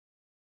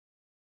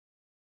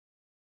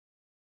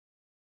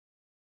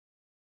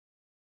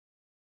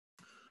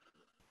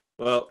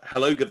Well,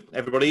 hello, good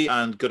everybody,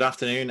 and good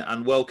afternoon,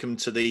 and welcome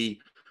to the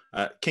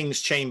King's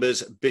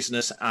Chambers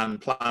Business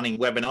and Planning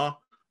webinar.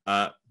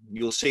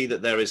 You'll see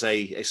that there is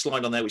a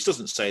slide on there which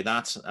doesn't say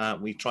that.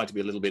 We try to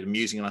be a little bit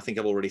amusing, and I think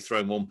I've already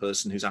thrown one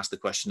person who's asked the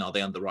question, are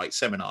they on the right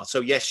seminar?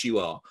 So yes, you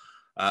are.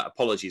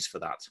 Apologies for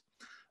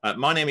that.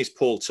 My name is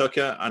Paul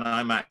Tucker, and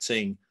I'm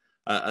acting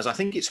as I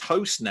think it's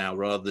host now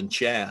rather than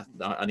chair,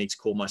 I need to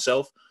call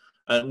myself.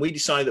 And we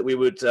decided that we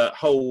would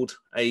hold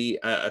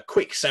a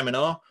quick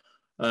seminar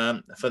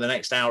for the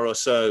next hour or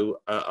so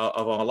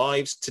of our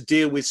lives to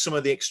deal with some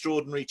of the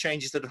extraordinary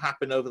changes that have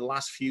happened over the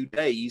last few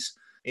days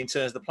in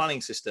terms of the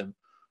planning system.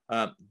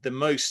 The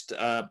most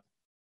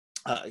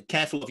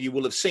careful of you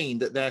will have seen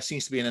that there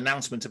seems to be an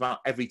announcement about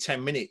every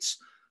 10 minutes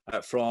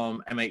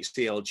from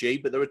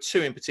MHCLG, but there are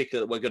two in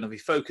particular that we're going to be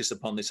focused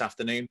upon this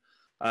afternoon.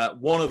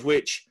 One of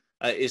which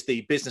is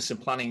the Business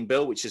and Planning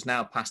Bill, which has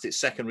now passed its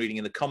second reading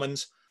in the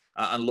Commons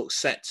and looks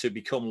set to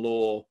become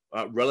law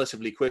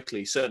relatively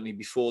quickly, certainly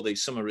before the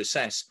summer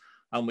recess,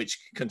 and which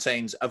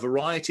contains a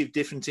variety of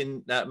different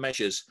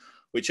measures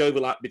which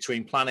overlap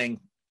between planning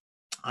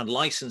and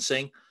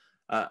licensing,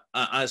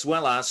 as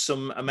well as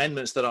some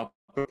amendments that are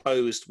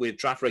proposed with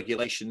draft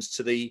regulations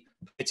to the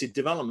Permitted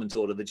Development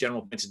Order, the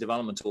General Permitted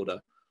Development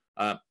Order.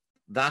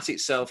 That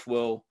itself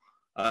will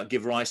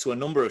give rise to a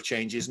number of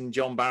changes, and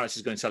John Barrett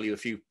is going to tell you a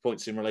few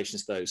points in relation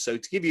to those. So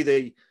to give you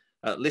the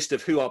list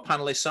of who our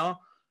panelists are,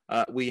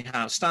 we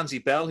have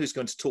Stanzi Bell, who's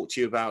going to talk to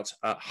you about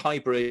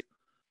hybrid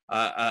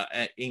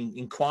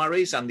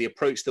inquiries and the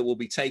approach that will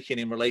be taken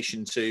in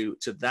relation to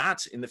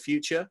that in the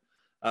future.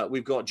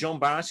 We've got John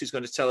Barrett, who's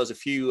going to tell us a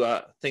few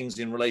things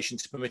in relation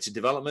to permitted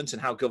development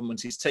and how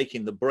government is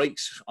taking the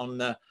brakes on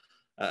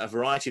a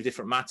variety of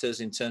different matters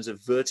in terms of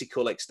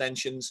vertical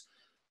extensions,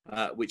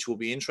 which will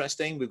be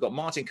interesting. We've got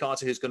Martin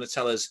Carter, who's going to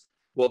tell us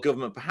what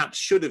government perhaps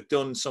should have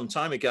done some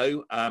time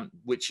ago,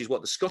 which is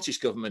what the Scottish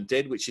government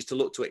did, which is to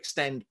look to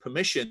extend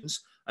permissions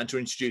and to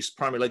introduce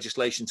primary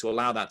legislation to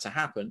allow that to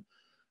happen.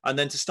 And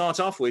then to start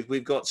off with,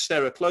 we've got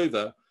Sarah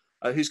Clover,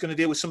 who's going to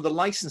deal with some of the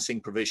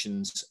licensing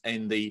provisions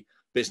in the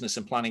Business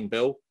and Planning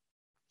Bill,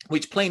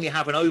 which plainly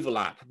have an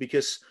overlap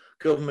because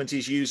government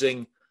is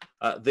using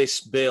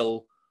this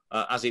bill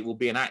as it will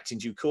be enacted in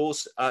due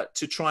course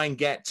to try and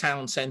get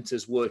town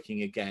centres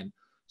working again.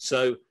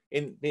 So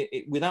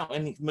without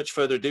any much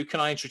further ado, can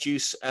I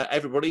introduce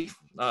everybody?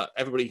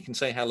 Everybody can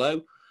say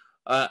hello.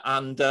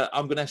 I'm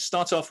going to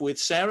start off with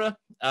Sarah.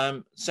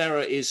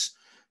 Sarah is,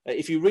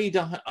 if you read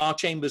our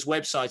Chamber's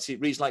website, it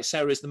reads like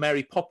Sarah is the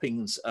Mary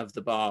Poppins of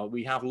the bar.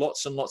 We have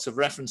lots and lots of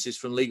references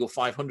from Legal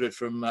 500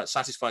 from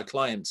satisfied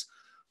clients.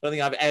 I don't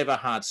think I've ever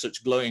had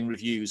such glowing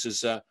reviews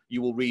as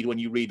you will read when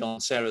you read on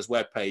Sarah's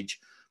webpage.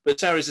 But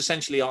Sarah is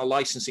essentially our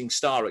licensing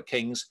star at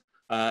King's.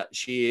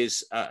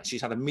 She's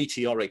had a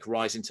meteoric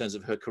rise in terms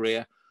of her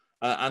career,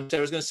 and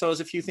Sarah's going to tell us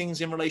a few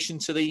things in relation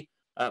to the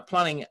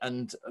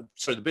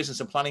the Business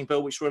and Planning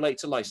Bill, which relate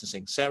to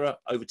licensing. Sarah,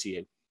 over to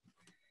you.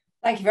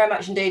 Thank you very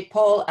much indeed,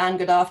 Paul, and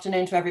good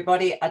afternoon to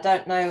everybody. I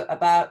don't know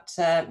about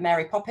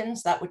Mary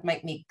Poppins. That would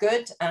make me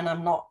good, and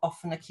I'm not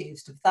often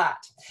accused of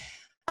that.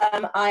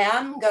 I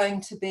am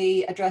going to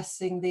be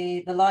addressing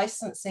the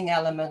licensing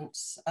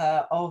elements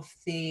of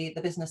the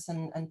Business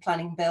and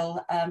Planning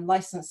Bill.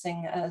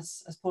 Licensing,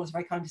 as Paul has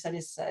very kindly said,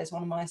 is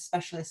one of my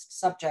specialist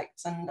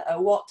subjects, and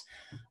what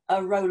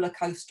a roller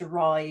coaster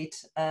ride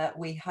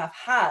we have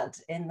had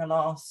in the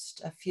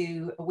last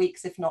few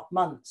weeks, if not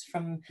months,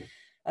 from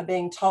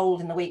being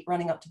told in the week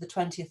running up to the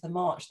 20th of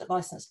March that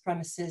licensed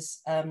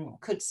premises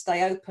could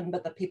stay open,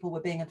 but that people were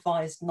being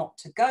advised not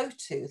to go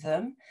to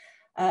them,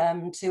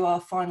 to our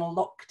final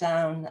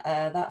lockdown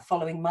that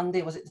following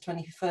Monday, was it the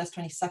 21st,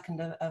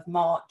 22nd of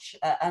March,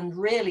 and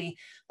really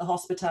the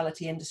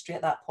hospitality industry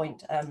at that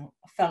point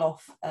fell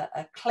off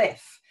a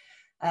cliff.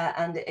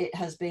 And it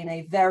has been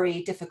a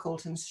very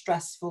difficult and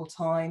stressful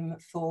time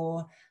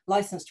for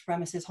licensed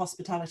premises,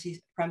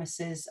 hospitality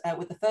premises,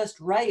 with the first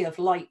ray of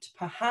light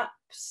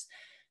perhaps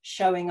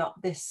showing up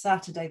this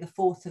Saturday, the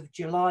 4th of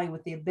July,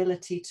 with the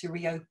ability to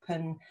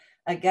reopen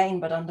again,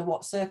 but under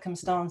what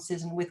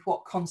circumstances and with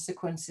what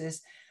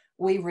consequences,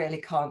 we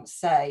really can't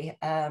say.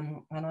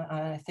 And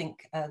I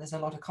think there's a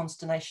lot of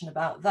consternation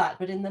about that.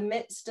 But in the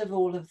midst of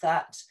all of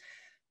that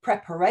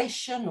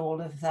preparation,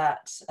 all of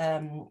that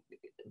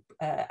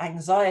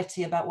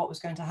anxiety about what was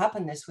going to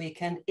happen this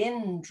weekend,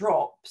 in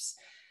drops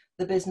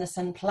the Business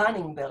and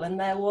Planning Bill, and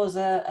there was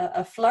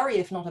a flurry,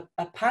 if not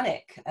a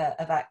panic,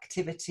 of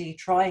activity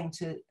trying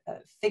to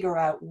figure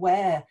out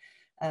where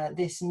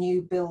this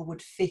new bill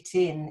would fit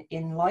in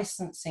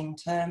licensing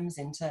terms,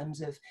 in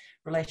terms of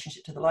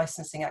relationship to the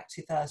Licensing Act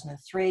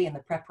 2003 and the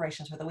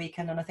preparations for the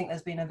weekend. And I think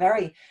there's been a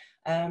very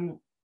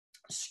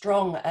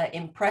strong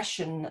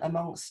impression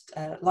amongst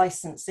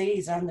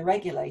licensees and the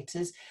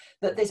regulators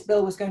that this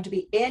bill was going to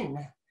be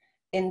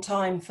in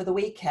time for the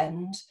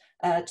weekend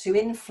to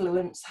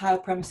influence how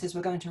premises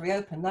were going to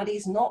reopen. That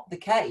is not the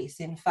case.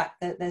 In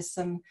fact, there's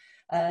some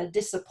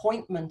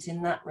disappointment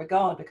in that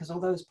regard, because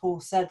although, as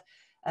Paul said,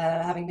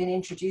 having been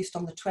introduced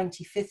on the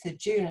 25th of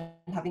June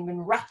and having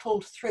been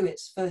rattled through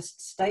its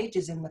first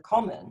stages in the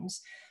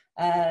Commons,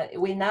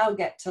 we now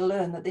get to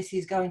learn that this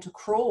is going to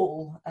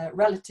crawl,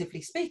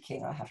 relatively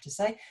speaking, I have to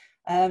say,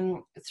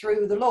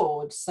 through the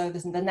Lords. So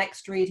the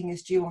next reading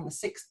is due on the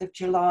 6th of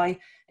July.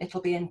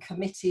 It'll be in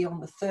committee on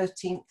the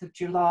 13th of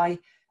July.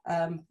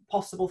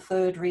 Possible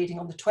third reading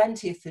on the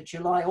 20th of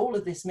July. All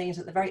of this means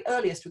that the very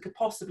earliest we could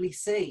possibly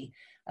see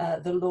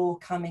the law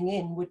coming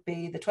in would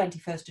be the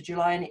 21st of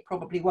July, and it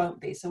probably won't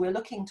be. So we're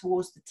looking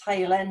towards the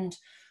tail end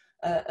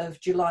of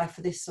July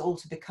for this all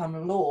to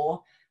become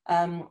law.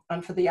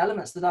 And for the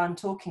elements that I'm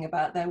talking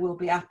about, there will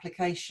be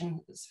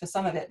applications, for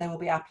some of it, there will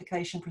be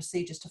application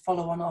procedures to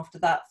follow on after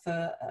that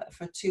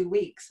for 2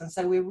 weeks. And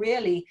so we're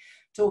really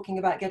talking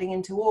about getting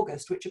into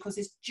August, which of course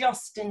is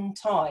just in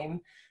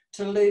time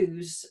to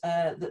lose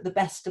the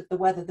best of the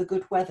weather, the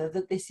good weather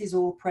that this is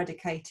all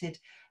predicated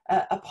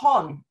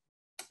upon.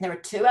 There are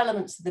two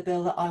elements of the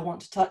bill that I want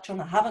to touch on.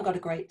 I haven't got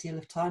a great deal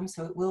of time,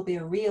 so it will be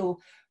a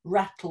real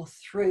rattle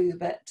through,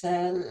 but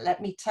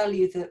let me tell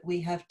you that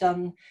we have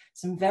done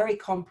some very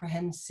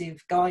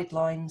comprehensive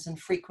guidelines and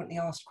frequently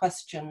asked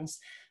questions,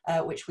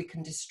 which we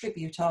can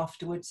distribute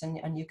afterwards,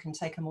 and you can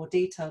take a more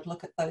detailed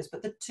look at those.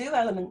 But the two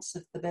elements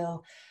of the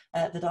bill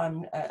that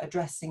I'm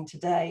addressing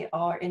today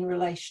are in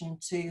relation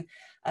to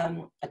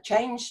a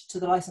change to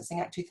the Licensing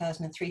Act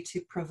 2003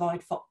 to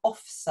provide for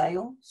off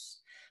sales.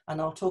 And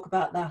I'll talk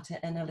about that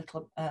in a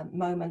little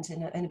moment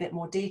in a bit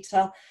more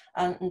detail.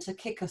 And to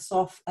kick us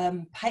off,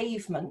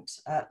 pavement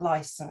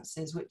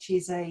licenses, which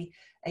is a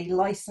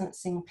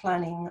licensing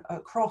planning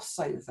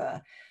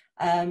crossover.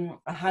 I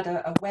had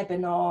a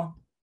webinar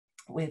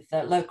with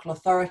local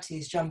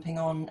authorities jumping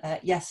on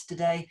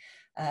yesterday.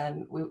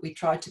 We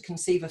tried to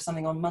conceive of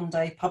something on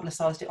Monday,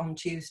 publicised it on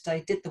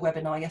Tuesday, did the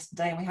webinar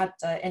yesterday, and we had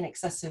in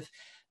excess of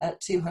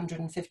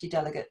 250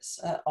 delegates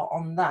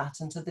on that.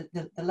 And so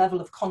the level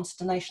of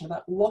consternation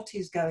about what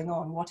is going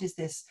on, what is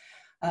this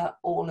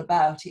all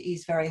about,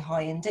 is very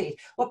high indeed.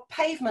 Well,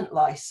 pavement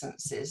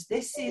licenses,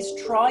 this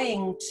is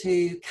trying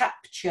to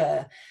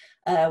capture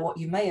what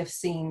you may have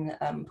seen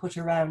put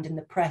around in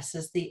the press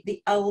as the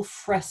al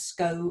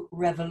fresco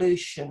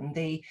revolution,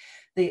 the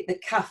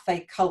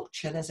cafe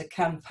culture. There's a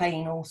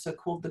campaign also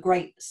called the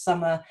Great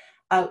Summer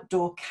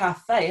Outdoor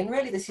Cafe, and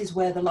really this is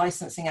where the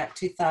Licensing Act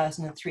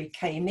 2003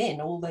 came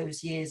in all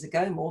those years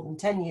ago, more than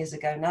 10 years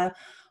ago now,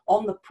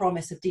 on the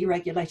promise of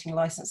deregulating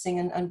licensing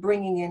and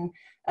bringing in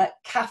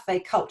cafe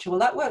culture. Well,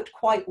 that worked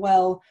quite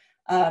well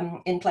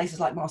in places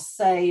like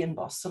Marseille and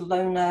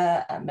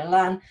Barcelona and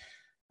Milan,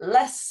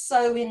 less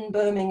so in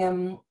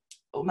Birmingham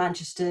or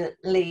Manchester,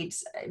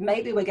 Leeds.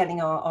 Maybe we're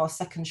getting our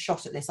second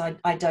shot at this,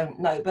 I don't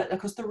know. But of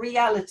course the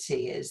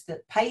reality is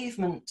that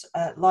pavement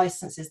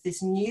licenses,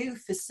 this new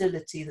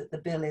facility that the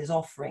bill is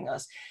offering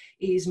us,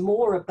 is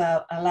more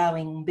about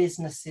allowing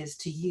businesses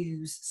to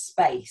use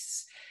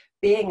space.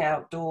 Being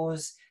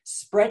outdoors,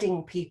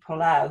 spreading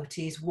people out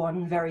is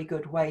one very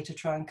good way to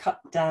try and cut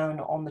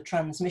down on the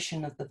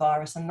transmission of the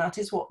virus, and that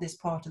is what this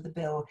part of the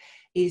bill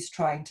is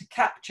trying to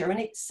capture. And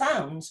it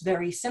sounds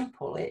very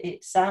simple.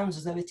 It sounds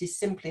as though it is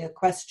simply a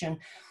question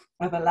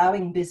of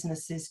allowing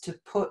businesses to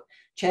put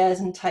chairs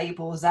and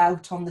tables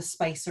out on the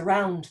space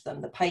around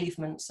them, the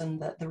pavements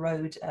and the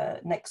road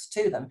next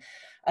to them.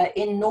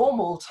 In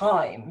normal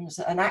times,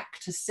 an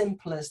act as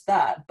simple as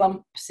that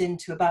bumps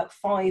into about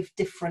 5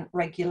 different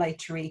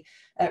regulatory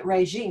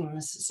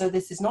regimes. So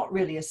this is not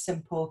really as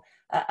simple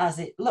as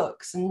it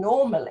looks. And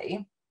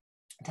normally,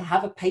 to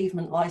have a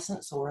pavement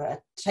license or a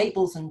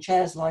tables and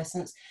chairs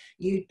license,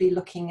 you'd be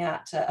looking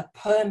at a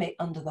permit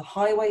under the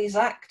Highways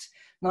Act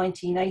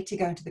 1980,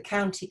 going to the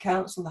County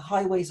Council, the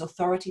Highways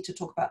Authority, to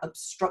talk about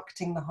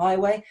obstructing the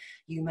highway.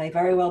 You may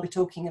very well be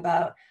talking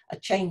about a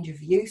change of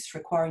use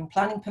requiring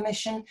planning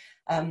permission.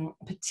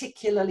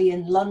 Particularly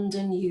in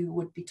London, you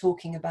would be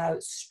talking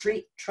about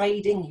street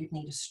trading. You'd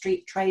need a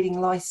street trading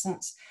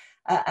license.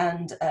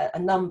 And a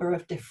number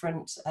of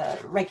different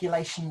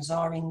regulations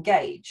are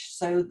engaged.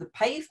 So the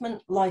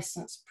pavement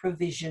license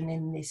provision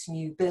in this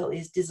new bill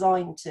is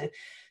designed to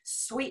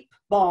sweep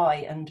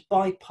by and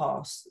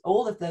bypass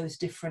all of those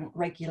different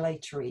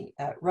regulatory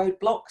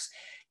roadblocks.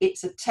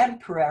 It's a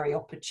temporary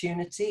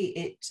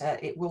opportunity.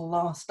 It will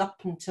last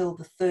up until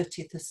the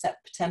 30th of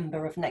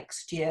September of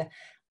next year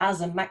as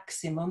a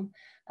maximum.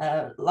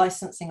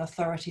 Licensing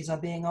authorities are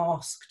being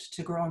asked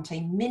to grant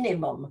a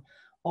minimum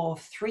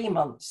of 3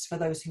 months for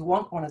those who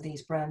want one of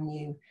these brand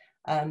new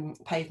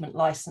pavement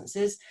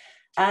licenses.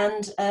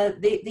 And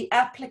the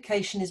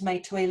application is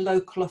made to a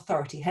local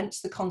authority, hence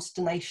the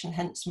consternation,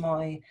 hence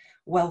my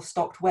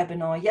well-stocked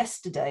webinar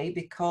yesterday,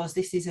 because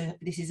this is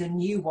a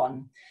new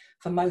one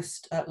for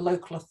most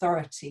local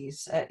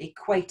authorities.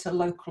 Equate a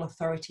local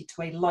authority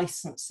to a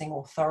licensing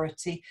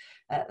authority.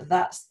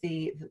 That's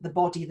the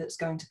body that's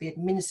going to be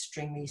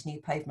administering these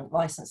new pavement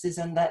licenses,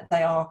 and that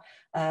they are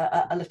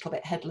a little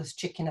bit headless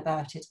chicken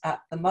about it at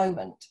the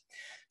moment.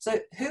 So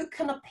who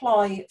can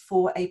apply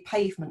for a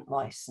pavement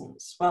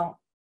license? Well,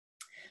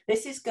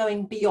 this is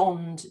going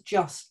beyond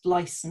just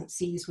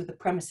licensees with a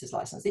premises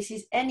license. This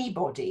is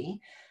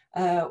anybody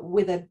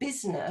with a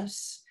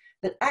business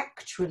that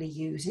actually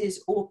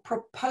uses or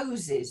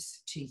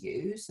proposes to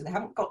use, so they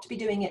haven't got to be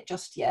doing it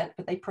just yet,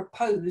 but they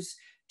propose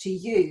to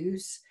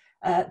use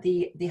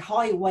the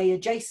highway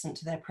adjacent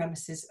to their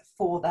premises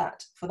for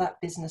that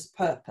business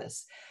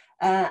purpose.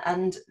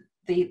 And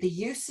the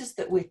uses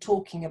that we're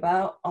talking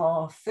about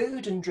are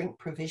food and drink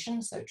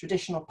provision, so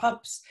traditional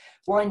pubs,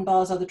 wine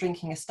bars, other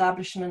drinking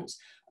establishments,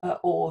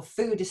 or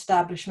food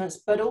establishments,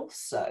 but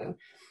also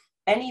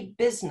any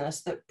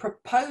business that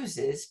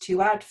proposes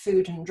to add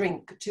food and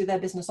drink to their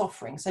business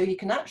offering. So you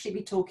can actually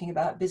be talking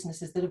about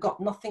businesses that have got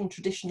nothing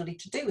traditionally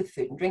to do with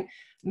food and drink.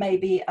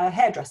 Maybe a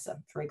hairdresser,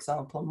 for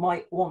example,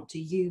 might want to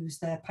use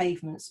their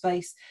pavement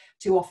space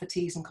to offer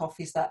teas and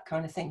coffees, that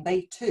kind of thing.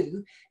 They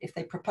too, if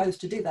they propose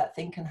to do that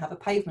thing, can have a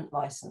pavement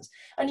license.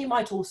 And you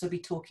might also be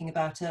talking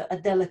about a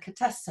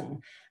delicatessen.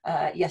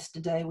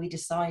 Yesterday we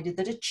decided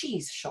that a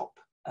cheese shop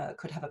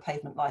could have a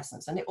pavement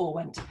license, and it all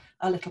went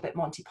a little bit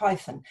Monty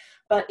Python,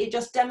 but it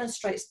just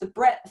demonstrates the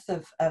breadth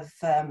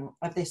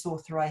of this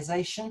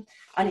authorization.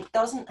 And it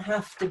doesn't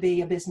have to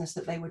be a business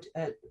that they would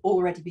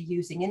already be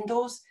using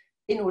indoors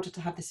in order to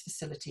have this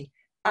facility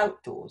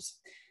outdoors.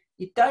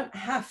 You don't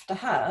have to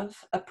have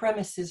a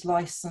premises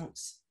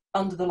license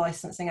under the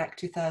Licensing Act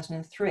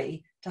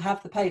 2003 to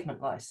have the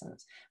pavement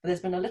license. But there's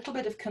been a little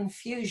bit of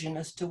confusion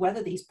as to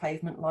whether these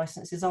pavement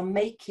licenses are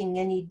making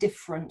any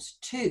difference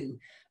to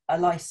a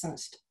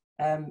licensed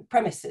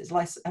premises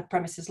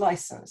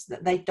license.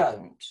 That they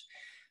don't.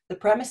 The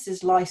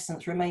premises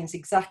license remains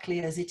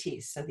exactly as it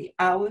is. So the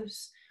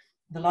hours,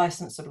 the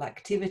licensable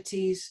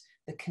activities,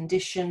 the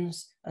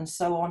conditions, and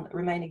so on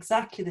remain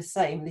exactly the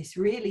same. This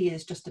really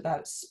is just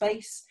about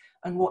space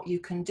and what you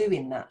can do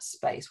in that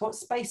space. What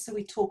space are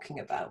we talking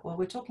about? Well,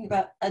 we're talking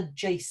about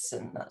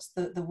adjacent. That's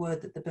the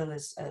word that the bill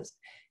has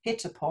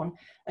hit upon.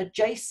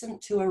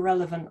 Adjacent to a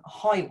relevant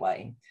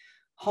highway.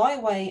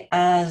 Highway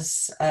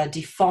as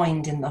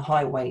defined in the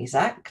Highways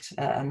Act,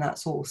 and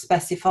that's all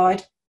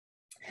specified.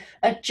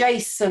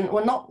 Adjacent,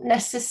 well, not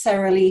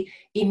necessarily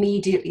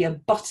immediately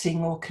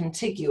abutting or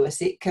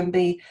contiguous. It can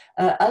be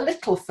a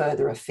little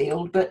further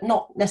afield, but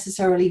not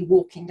necessarily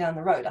walking down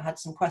the road. I had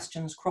some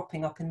questions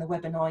cropping up in the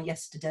webinar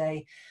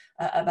yesterday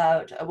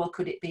about, well,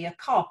 could it be a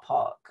car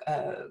park?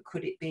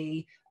 Could it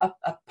be a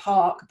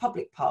park, a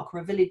public park, or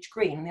a village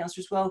green? And the answer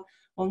is, well,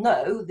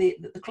 no,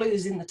 the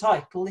clue's in the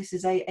title. This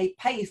is a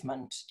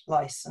pavement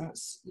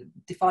license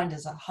defined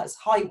as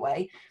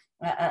highway,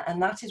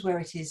 and that is where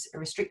it is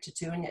restricted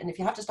to. And if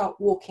you have to start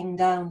walking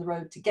down the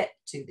road to get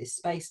to this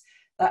space,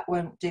 that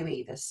won't do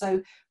either.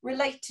 So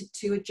related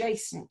to,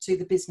 adjacent to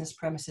the business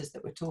premises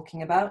that we're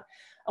talking about.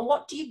 And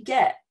what do you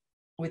get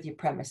with your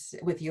premise,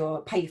 with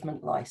your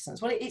pavement license?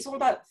 Well, it's all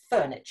about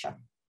furniture.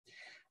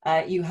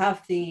 You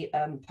have the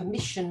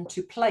permission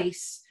to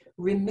place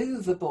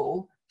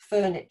removable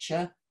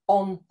furniture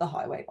on the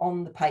highway,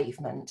 on the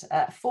pavement,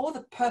 for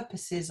the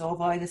purposes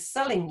of either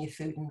selling your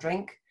food and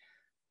drink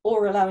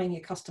or allowing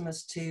your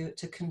customers to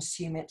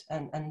consume it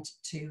and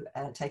to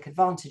take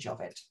advantage of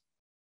it.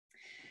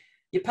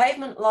 Your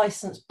pavement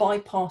license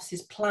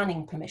bypasses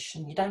planning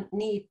permission. You don't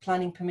need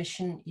planning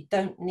permission. You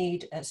don't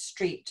need a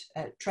street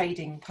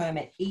trading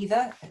permit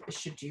either,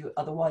 should you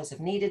otherwise have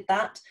needed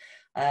that.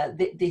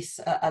 This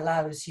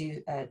allows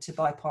you to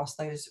bypass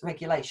those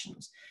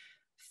regulations.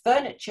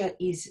 Furniture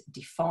is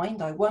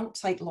defined. I won't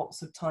take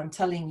lots of time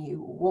telling you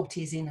what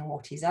is in and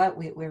what is out.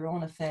 We're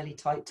on a fairly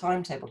tight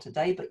timetable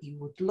today, but you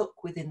would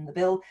look within the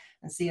bill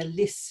and see a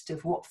list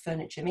of what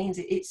furniture means.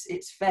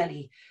 It's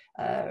fairly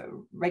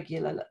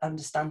regular,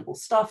 understandable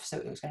stuff. So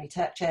it's going to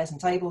be chairs and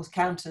tables,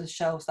 counters,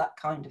 shelves, that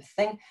kind of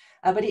thing.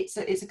 But it's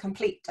a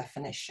complete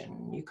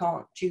definition. You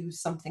can't choose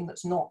something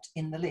that's not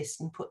in the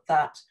list and put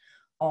that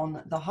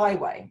on the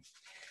highway.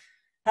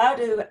 How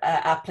do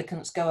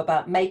applicants go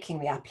about making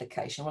the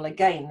application? Well,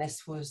 again,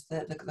 this was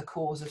the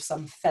cause of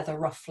some feather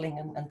ruffling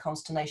and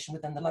consternation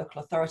within the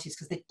local authorities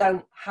because they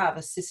don't have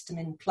a system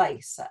in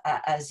place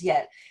as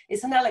yet.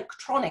 It's an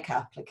electronic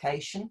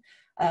application.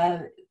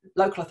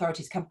 Local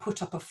authorities can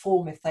put up a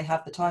form if they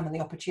have the time and the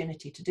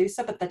opportunity to do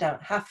so, but they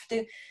don't have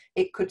to.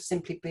 It could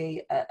simply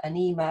be an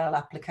email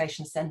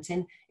application sent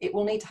in. It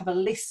will need to have a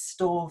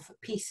list of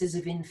pieces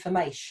of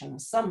information,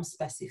 some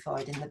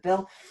specified in the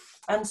bill,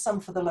 and some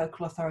for the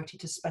local authority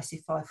to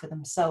specify for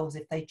themselves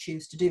if they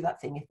choose to do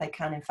that thing, if they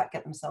can in fact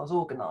get themselves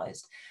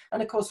organised.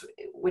 And of course,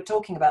 we're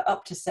talking about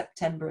up to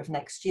September of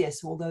next year,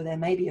 so although there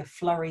may be a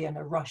flurry and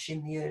a rush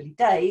in the early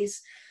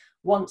days,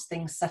 once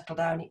things settle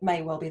down, it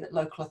may well be that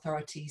local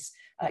authorities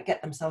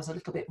get themselves a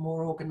little bit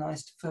more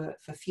organised for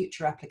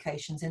future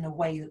applications in a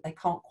way that they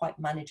can't quite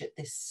manage at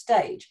this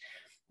stage.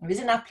 There is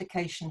an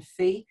application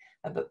fee,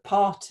 but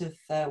part of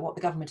what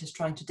the government is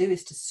trying to do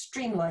is to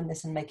streamline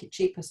this and make it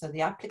cheaper. So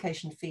the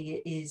application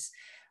fee is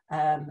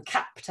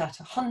capped at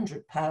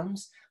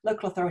 £100.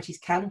 Local authorities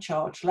can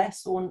charge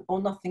less or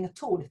nothing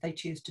at all if they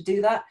choose to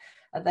do that.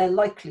 They're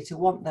likely to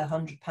want their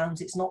 £100.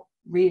 It's not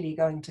really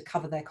going to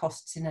cover their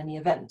costs in any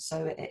event,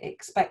 so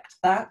expect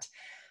that.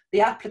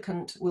 The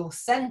applicant will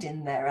send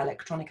in their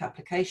electronic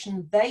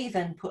application. They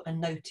then put a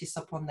notice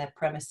up on their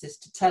premises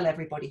to tell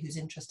everybody who's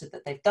interested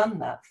that they've done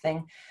that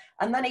thing.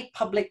 And then a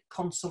public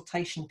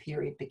consultation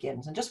period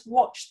begins. And just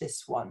watch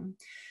this one,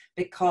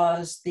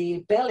 because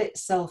the bill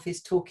itself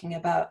is talking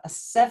about a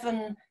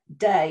 7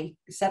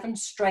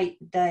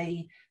 straight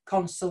day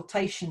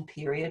consultation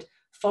period,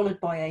 followed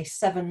by a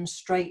 7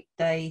 straight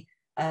day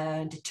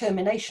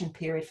determination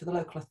period for the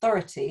local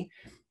authority.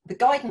 The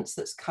guidance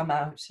that's come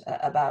out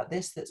about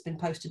this, that's been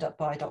posted up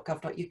by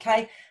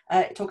 .gov.uk,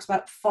 it talks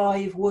about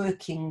 5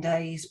 working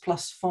days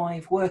plus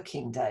 5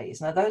 working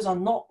days. Now, those are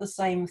not the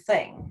same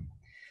thing.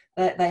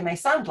 They may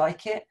sound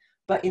like it,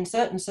 but in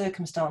certain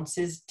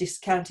circumstances,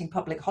 discounting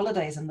public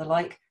holidays and the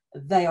like,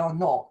 they are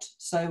not.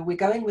 So we're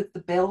going with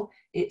the bill.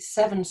 It's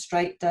 7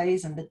 straight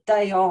days, and the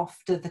day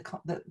after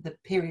the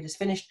period is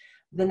finished,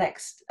 the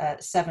next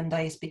 7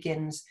 days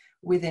begins,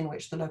 within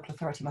which the local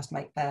authority must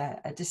make their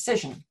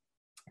decision.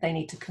 They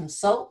need to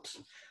consult.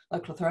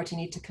 Local authority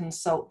need to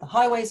consult the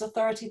Highways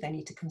Authority. They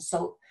need to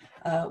consult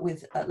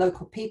with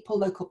local people.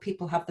 Local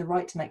people have the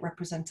right to make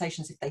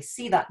representations if they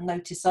see that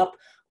notice up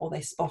or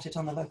they spot it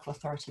on the local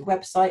authority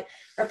website.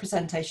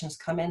 Representations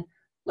come in.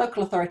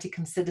 Local authority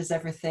considers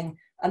everything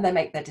and they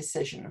make their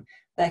decision.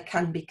 There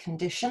can be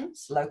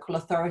conditions. Local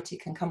authority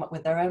can come up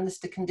with their own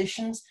list of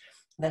conditions.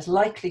 There's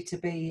likely to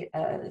be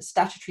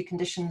statutory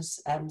conditions,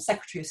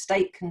 Secretary of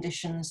State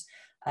conditions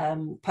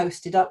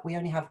posted up. We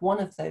only have one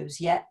of those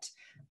yet.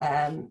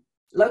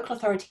 Local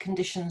authority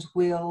conditions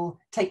will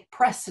take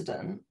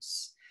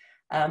precedence,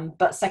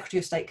 but Secretary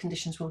of State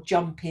conditions will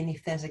jump in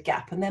if there's a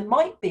gap. And there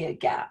might be a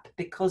gap,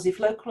 because if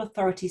local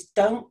authorities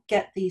don't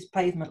get these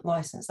pavement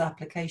licence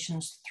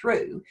applications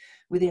through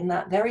within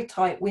that very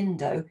tight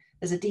window,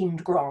 there's a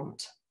deemed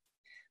grant.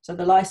 So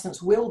the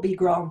licence will be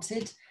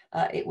granted.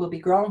 It will be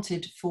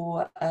granted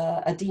for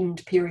a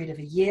deemed period of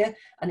a year,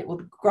 and it will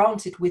be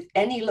granted with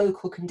any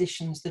local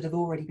conditions that have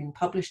already been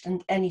published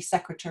and any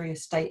Secretary of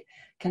State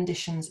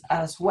conditions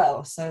as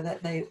well, so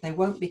that they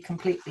won't be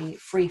completely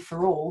free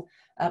for all.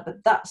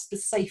 But that's the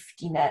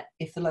safety net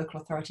if the local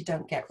authority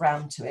don't get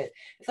round to it.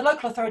 If the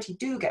local authority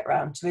do get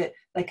round to it,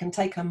 they can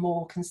take a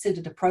more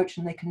considered approach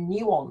and they can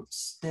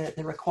nuance the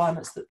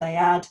requirements that they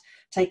add,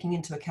 taking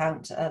into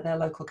account their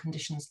local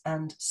conditions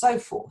and so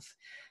forth.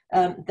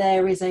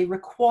 There is a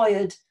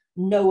required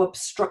no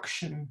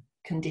obstruction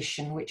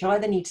condition, which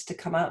either needs to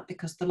come out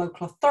because the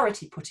local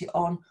authority put it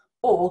on,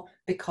 or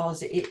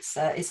because it's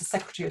a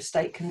Secretary of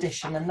State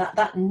condition. And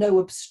that no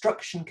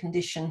obstruction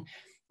condition,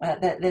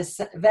 there's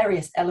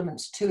various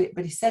elements to it,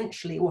 but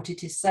essentially what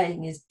it is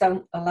saying is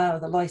don't allow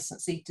the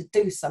licensee to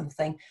do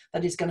something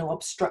that is going to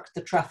obstruct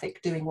the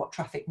traffic doing what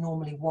traffic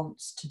normally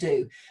wants to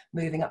do,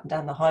 moving up and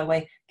down the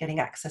highway, getting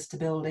access to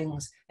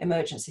buildings,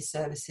 emergency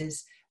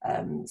services,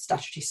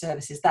 statutory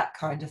services, that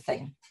kind of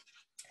thing.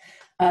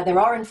 There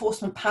are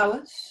enforcement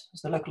powers,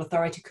 so the local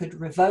authority could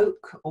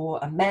revoke or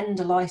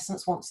amend a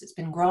licence once it's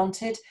been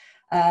granted.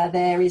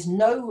 There is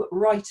no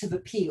right of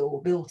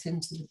appeal built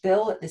into the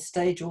bill at this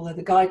stage, although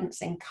the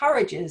guidance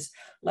encourages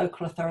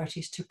local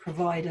authorities to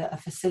provide a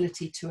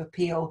facility to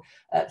appeal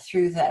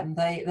through them.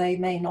 They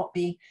may not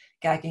be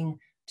gagging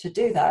to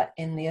do that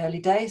in the early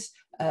days.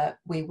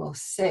 We will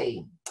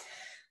see.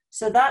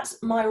 So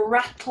that's my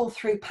rattle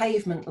through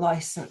pavement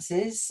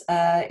licenses.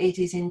 It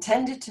is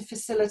intended to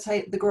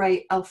facilitate the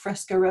great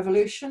alfresco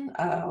revolution.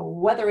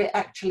 Whether it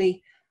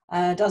actually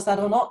does that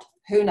or not,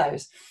 who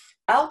knows?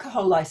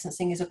 Alcohol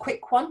licensing is a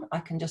quick one. I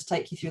can just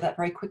take you through that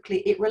very quickly.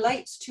 It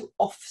relates to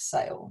off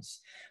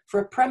sales. For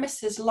a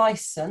premises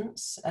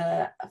license,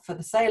 for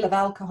the sale of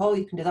alcohol,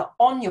 you can do that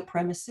on your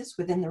premises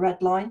within the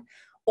red line,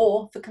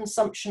 or for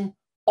consumption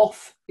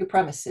off your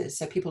premises,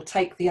 so people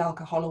take the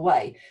alcohol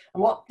away.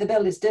 And what the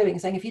bill is doing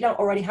is saying if you don't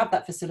already have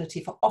that facility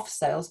for off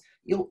sales,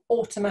 you'll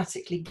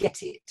automatically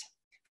get it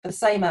for the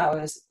same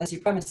hours as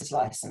your premises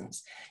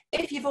license.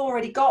 If you've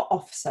already got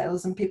off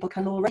sales and people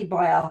can already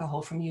buy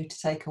alcohol from you to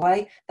take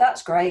away,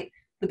 that's great.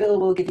 The bill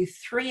will give you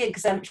 3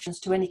 exemptions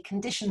to any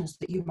conditions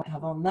that you might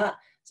have on that.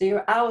 So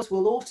your hours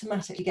will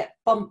automatically get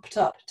bumped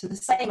up to the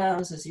same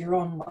hours as your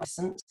on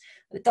license.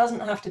 It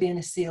doesn't have to be in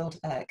a sealed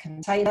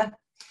container.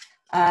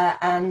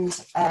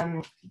 And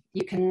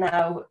you can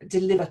now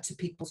deliver to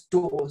people's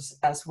doors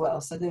as well.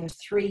 So there's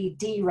 3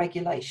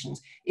 deregulations.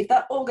 If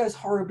that all goes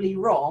horribly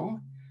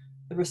wrong,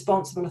 the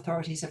responsible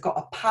authorities have got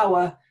a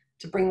power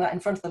to bring that in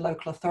front of the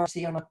local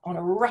authority on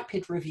a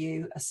rapid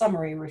review, a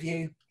summary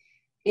review,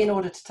 in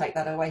order to take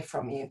that away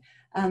from you.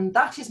 And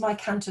that is my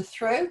canter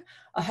through.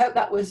 I hope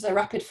that was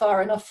rapid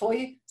fire enough for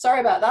you. Sorry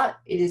about that.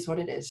 It is what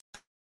it is.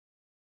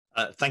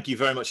 Thank you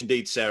very much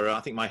indeed, Sarah. I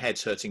think my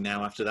head's hurting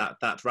now after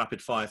that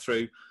rapid fire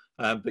through.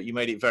 But you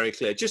made it very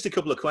clear. Just a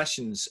couple of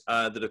questions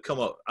that have come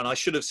up, and I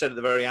should have said at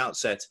the very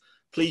outset,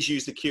 please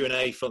use the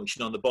Q&A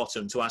function on the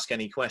bottom to ask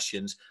any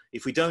questions.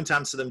 If we don't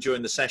answer them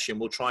during the session,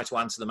 we'll try to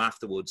answer them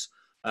afterwards.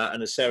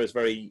 And as Sarah's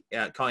very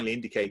kindly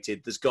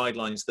indicated, there's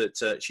guidelines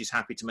that she's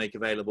happy to make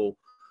available.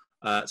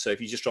 So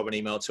if you just drop an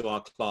email to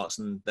our clerks,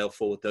 and they'll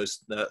forward those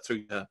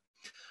through her.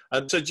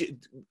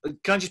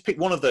 Can I just pick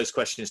one of those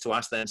questions to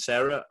ask then,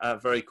 Sarah,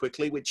 very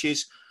quickly, which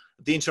is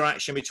the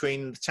interaction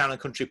between the Town and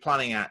Country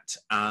Planning Act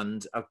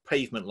and a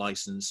pavement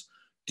licence.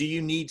 Do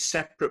you need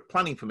separate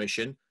planning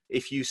permission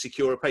if you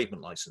secure a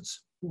pavement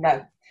licence?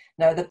 No,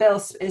 no, the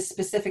bill is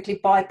specifically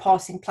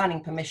bypassing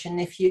planning permission.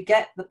 If you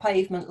get the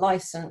pavement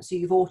licence,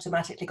 you've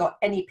automatically got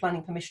any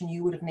planning permission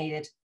you would have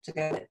needed to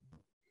go with.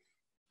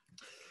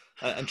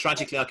 And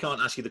tragically, I can't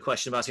ask you the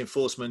question about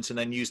enforcement and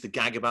then use the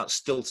gag about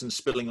Stilton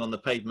spilling on the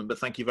pavement, but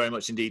thank you very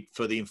much indeed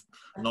for the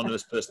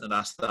anonymous person that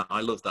asked that.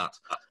 I love that.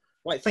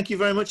 Right, thank you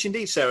very much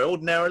indeed, Sarah.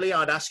 Ordinarily,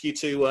 I'd ask you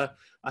to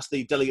ask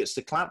the delegates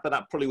to clap, but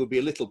that probably would be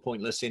a little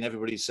pointless in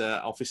everybody's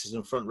offices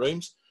and front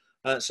rooms.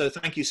 So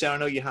thank you, Sarah. I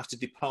know you have to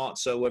depart,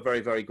 so we're very,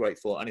 very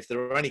grateful. And if there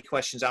are any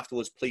questions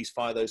afterwards, please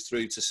fire those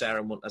through to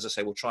Sarah. And as I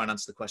say, we'll try and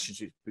answer the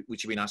questions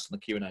which have been asked on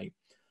the Q&A.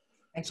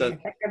 Thank you,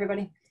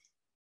 everybody.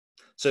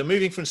 So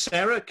moving from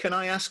Sarah, can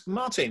I ask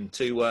Martin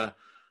to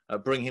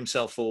bring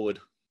himself forward?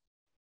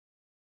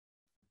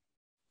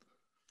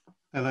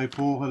 Hello,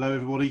 Paul. Hello,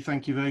 everybody.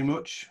 Thank you very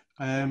much.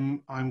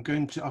 I've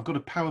got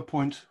a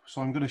PowerPoint,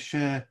 so I'm going to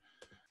share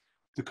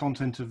the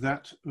content of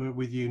that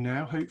with you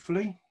now,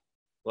 hopefully.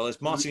 Well,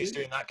 as Martin is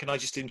doing that, can I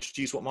just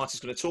introduce what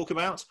Martin's going to talk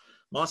about?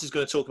 Martin's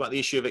going to talk about the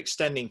issue of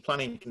extending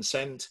planning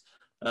consent,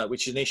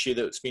 which is an issue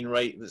that's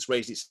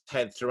raised its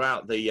head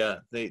throughout the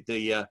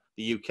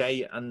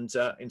UK, and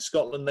in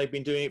Scotland they've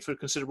been doing it for a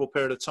considerable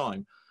period of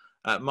time.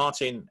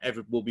 Martin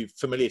will be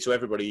familiar to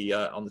everybody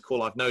on the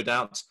call, I've no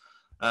doubt,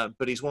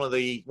 but he's one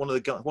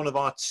of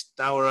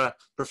our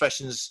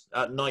profession's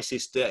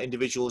nicest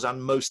individuals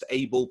and most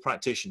able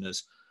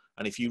practitioners.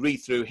 And if you read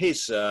through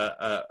his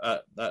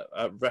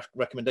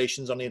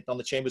recommendations on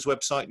the Chamber's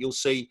website, you'll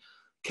see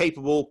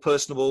capable,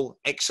 personable,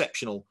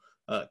 exceptional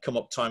come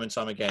up time and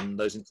time again.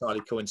 Those entirely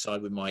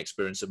coincide with my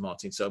experience of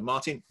Martin. So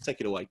Martin, take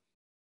it away.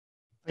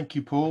 Thank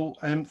you, Paul.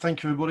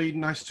 Thank you, everybody.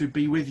 Nice to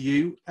be with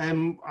you.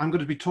 I'm going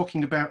to be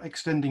talking about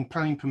extending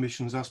planning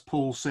permissions, as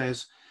Paul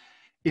says.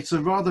 It's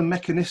a rather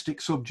mechanistic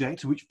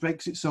subject which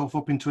breaks itself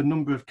up into a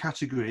number of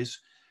categories.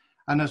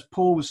 And as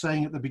Paul was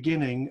saying at the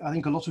beginning, I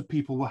think a lot of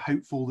people were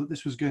hopeful that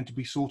this was going to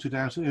be sorted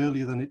out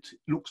earlier than it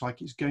looks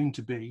like it's going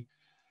to be.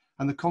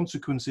 And the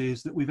consequence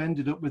is that we've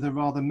ended up with a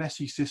rather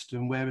messy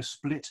system where a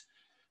split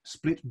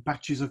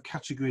batches of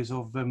categories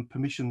of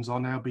permissions are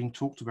now being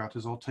talked about,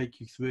 as I'll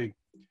take you through.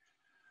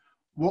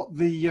 What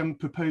the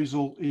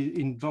proposal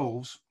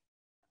involves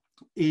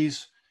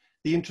is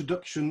the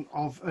introduction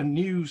of a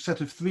new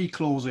set of 3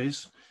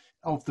 clauses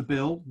of the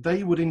bill.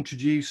 They would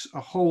introduce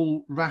a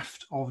whole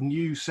raft of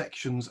new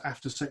sections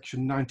after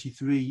section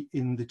 93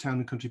 in the Town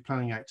and Country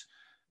Planning Act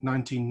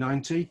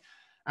 1990.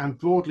 And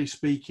broadly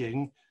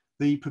speaking,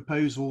 the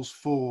proposals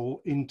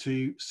fall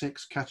into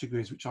 6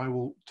 categories, which I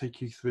will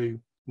take you through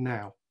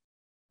now.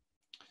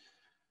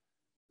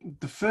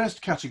 The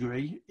first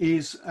category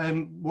is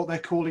what they're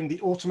calling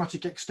the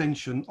automatic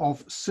extension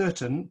of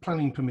certain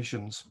planning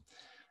permissions.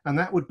 And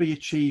that would be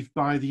achieved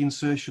by the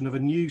insertion of a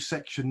new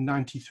section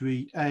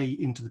 93A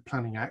into the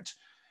Planning Act.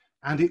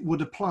 And it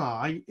would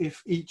apply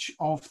if each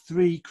of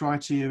 3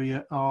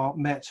 criteria are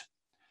met.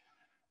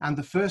 And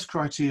the first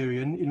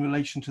criterion in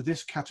relation to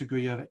this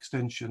category of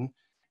extension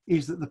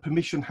is that the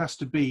permission has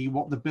to be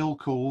what the bill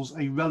calls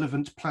a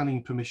relevant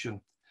planning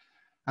permission.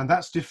 And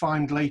that's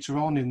defined later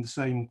on in the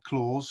same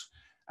clause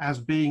as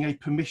being a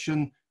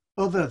permission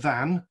other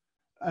than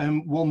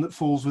one that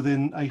falls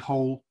within a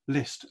whole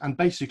list. And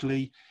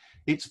basically,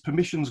 it's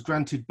permissions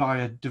granted by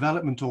a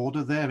development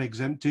order, they're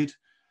exempted.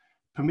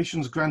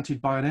 Permissions granted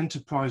by an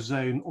enterprise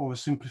zone or a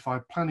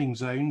simplified planning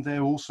zone,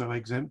 they're also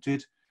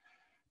exempted.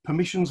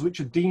 Permissions which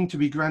are deemed to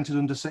be granted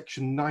under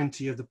section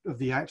 90 of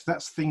the Act,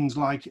 that's things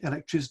like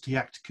Electricity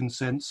Act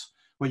consents,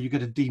 where you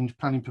get a deemed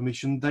planning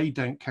permission, they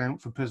don't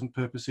count for present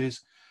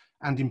purposes.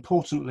 And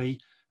importantly,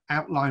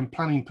 outline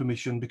planning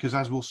permission, because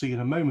as we'll see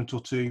in a moment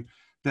or two,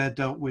 they're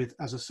dealt with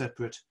as a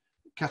separate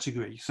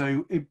category.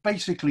 So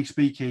basically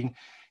speaking,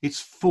 it's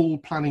full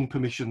planning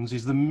permissions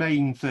is the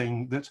main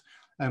thing that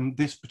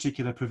this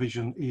particular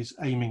provision is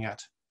aiming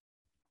at.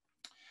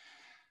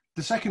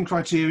 The second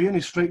criterion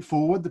is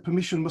straightforward. The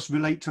permission must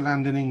relate to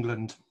land in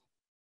England.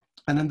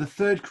 And then the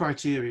third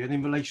criterion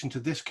in relation to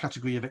this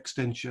category of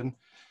extension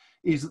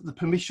is that the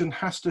permission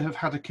has to have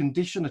had a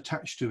condition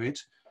attached to it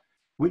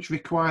which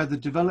require the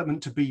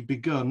development to be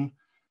begun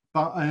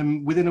but,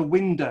 within a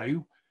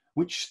window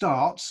which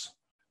starts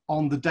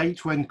on the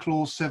date when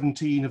clause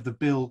 17 of the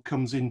bill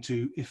comes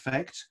into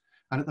effect.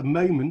 And at the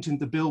moment,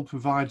 the bill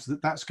provides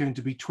that that's going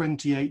to be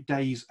 28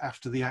 days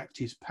after the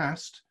Act is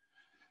passed.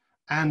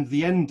 And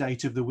the end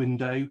date of the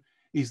window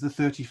is the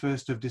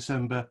 31st of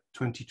December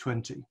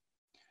 2020.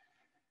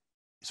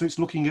 So it's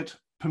looking at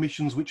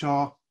permissions which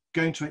are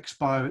going to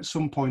expire at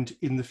some point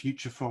in the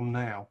future from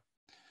now.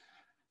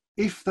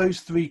 If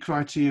those 3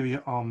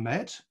 criteria are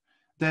met,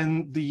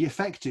 then the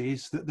effect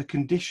is that the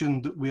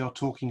condition that we are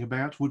talking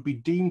about would be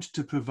deemed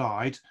to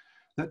provide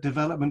that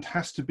development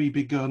has to be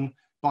begun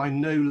by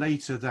no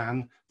later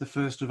than the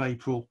 1st of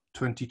April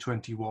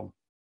 2021.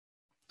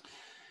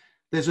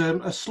 There's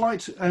a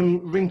slight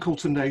wrinkle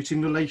to note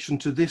in relation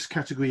to this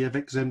category of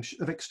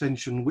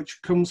extension,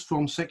 which comes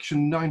from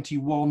section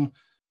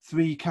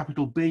 91(3)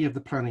 capital B of the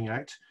Planning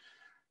Act.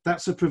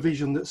 That's a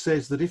provision that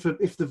says that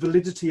if the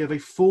validity of a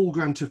full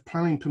grant of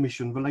planning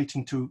permission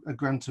relating to a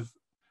grant of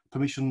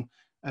permission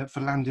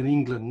for land in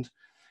England,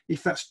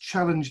 if that's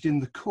challenged in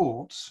the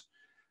courts,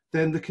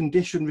 then the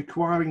condition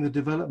requiring the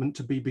development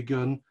to be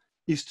begun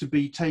is to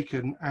be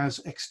taken as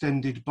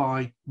extended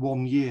by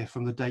 1 year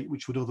from the date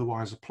which would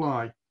otherwise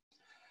apply.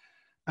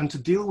 And to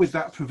deal with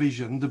that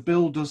provision, the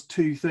bill does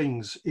two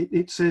things.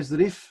 It says that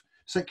if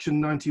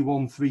section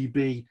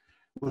 91(3)(b)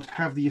 would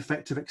have the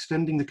effect of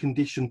extending the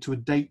condition to a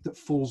date that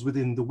falls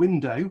within the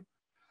window,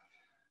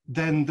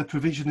 then the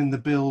provision in the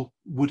bill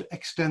would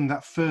extend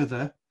that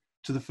further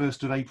to the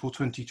 1st of April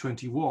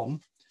 2021.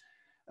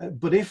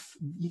 But if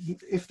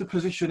the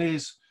position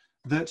is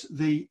that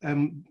the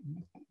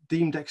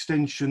deemed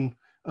extension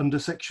under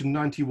section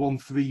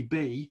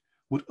 91(3)(b)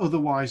 would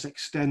otherwise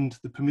extend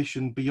the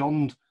permission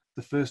beyond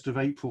the 1st of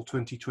April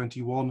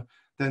 2021,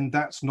 then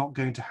that's not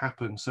going to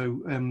happen.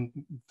 So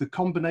the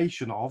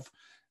combination of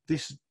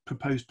this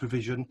proposed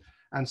provision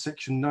and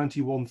section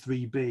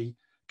 91(3)(b)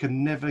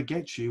 can never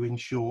get you, in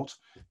short,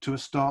 to a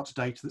start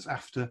date that's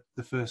after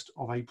the 1st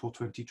of April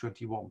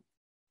 2021.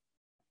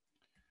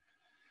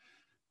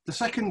 The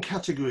second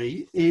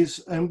category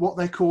is what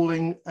they're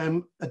calling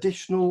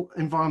additional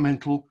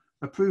environmental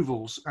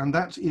approvals, and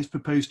that is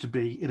proposed to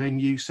be in a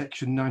new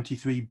section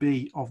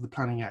 93(b) of the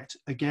Planning Act.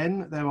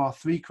 Again, there are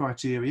 3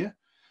 criteria.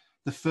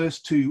 The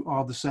first 2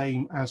 are the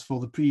same as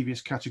for the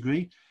previous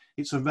category.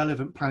 It's a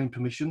relevant planning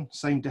permission,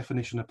 same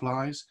definition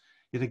applies.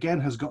 It again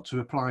has got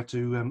to apply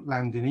to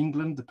land in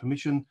England, the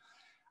permission,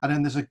 and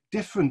then there's a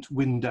different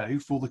window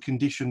for the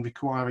condition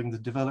requiring the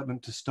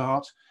development to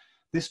start.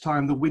 This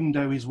time the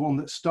window is one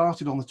that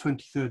started on the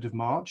 23rd of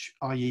March,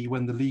 i.e.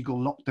 when the legal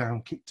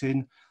lockdown kicked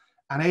in,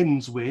 and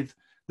ends with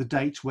the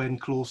date when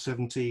clause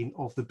 17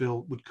 of the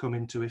bill would come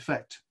into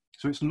effect.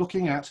 So it's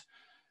looking at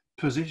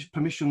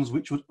permissions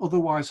which would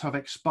otherwise have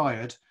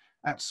expired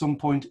at some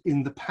point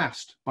in the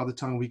past by the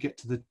time we get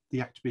to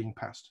the Act being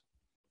passed.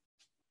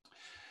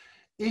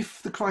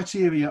 If the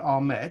criteria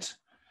are met,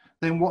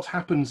 then what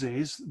happens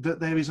is that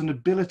there is an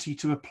ability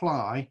to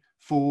apply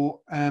for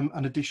an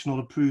additional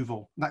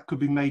approval. That could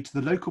be made to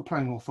the local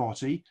planning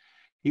authority.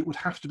 It would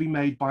have to be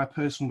made by a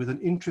person with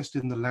an interest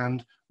in the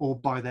land or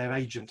by their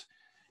agent.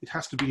 It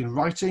has to be in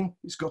writing,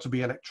 it's got to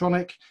be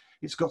electronic,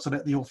 it's got to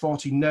let the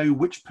authority know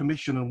which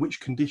permission and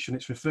which condition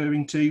it's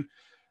referring to,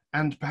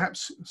 and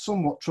perhaps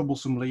somewhat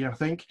troublesomely, I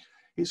think,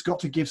 it's got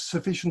to give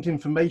sufficient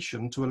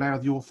information to allow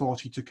the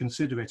authority to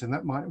consider it, and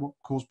that might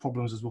cause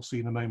problems, as we'll see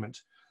in a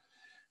moment.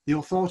 The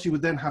authority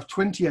would then have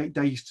 28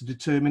 days to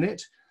determine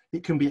it.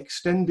 It can be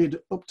extended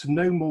up to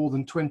no more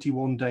than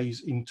 21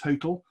 days in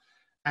total,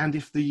 and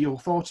if the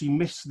authority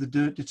missed the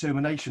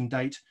determination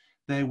date,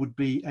 there would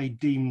be a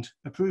deemed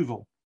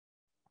approval.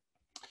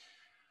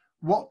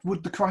 What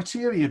would the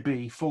criteria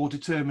be for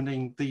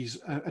determining these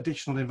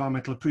additional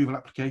environmental approval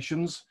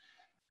applications?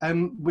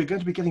 We're going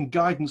to be getting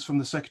guidance from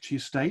the Secretary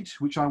of State,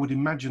 which I would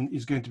imagine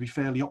is going to be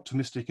fairly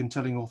optimistic in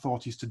telling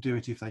authorities to do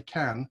it if they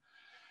can.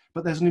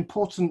 But there's an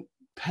important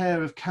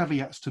pair of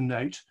caveats to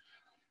note.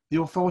 The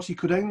authority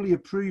could only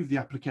approve the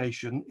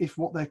application if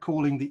what they're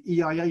calling the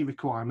EIA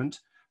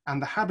requirement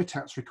and the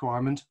habitats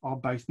requirement are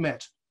both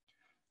met.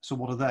 So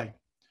what are they?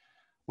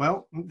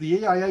 Well, the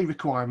EIA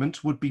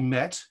requirement would be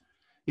met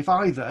if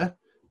either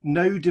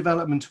no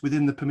development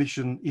within the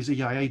permission is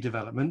EIA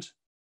development,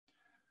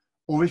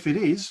 or if it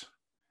is,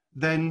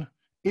 then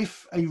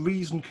if a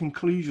reasoned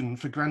conclusion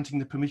for granting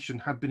the permission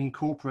had been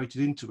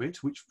incorporated into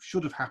it, which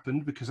should have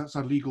happened because that's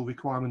a legal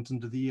requirement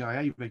under the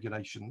EIA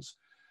regulations,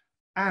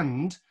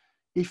 and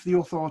if the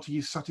authority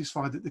is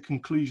satisfied that the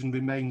conclusion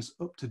remains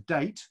up to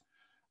date,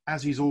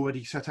 as is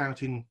already set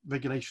out in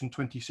Regulation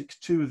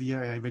 26(2) of the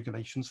EIA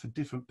regulations for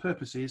different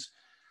purposes,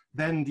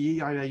 then the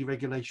EIA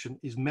regulation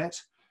is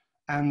met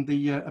and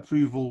the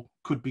approval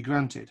could be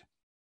granted.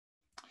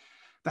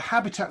 The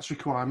habitats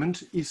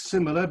requirement is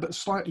similar but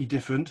slightly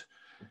different.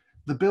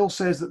 The bill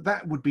says that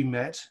that would be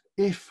met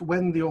if,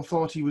 when the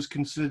authority was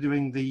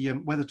considering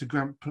whether to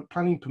grant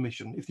planning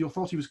permission, if the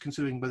authority was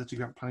considering whether to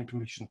grant planning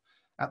permission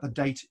at the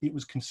date it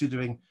was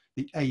considering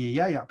the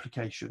AEA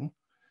application,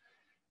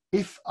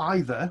 if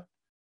either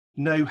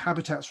no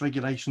habitats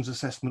regulations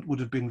assessment would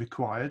have been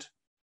required,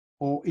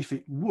 or if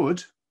it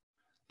would,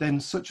 then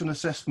such an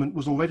assessment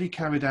was already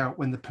carried out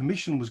when the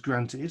permission was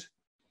granted,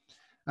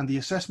 and the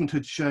assessment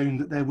had shown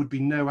that there would be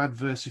no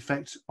adverse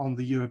effect on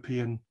the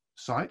European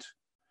site.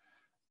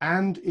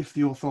 And if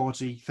the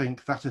authority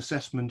think that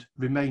assessment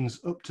remains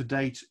up to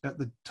date at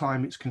the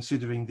time it's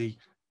considering the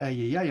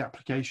AEA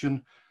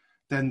application,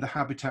 then the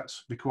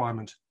habitats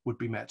requirement would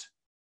be met.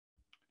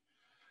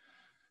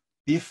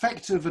 The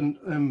effect of an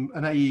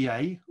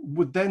AEA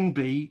would then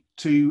be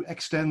to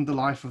extend the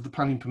life of the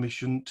planning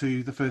permission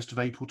to the 1st of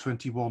April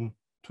 21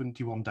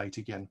 date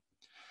again.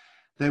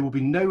 There will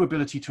be no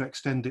ability to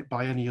extend it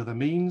by any other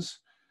means.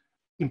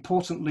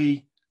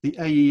 Importantly, The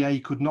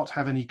AEA could not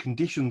have any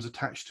conditions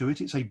attached to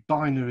it. It's a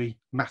binary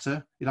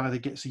matter. It either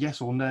gets a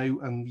yes or no,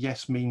 and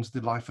yes means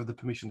the life of the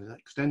permission is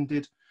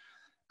extended.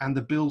 And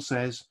the bill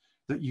says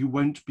that you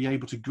won't be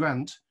able to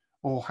grant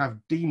or have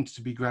deemed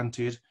to be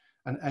granted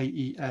an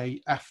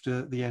AEA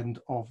after the end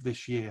of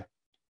this year.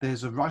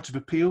 There's a right of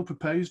appeal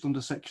proposed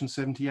under Section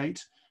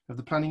 78 of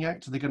the Planning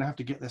Act. They're going to have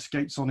to get their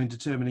skates on in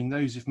determining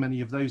those, if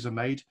many of those are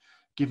made,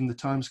 given the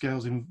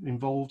timescales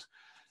involved.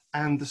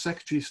 And the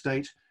Secretary of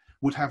State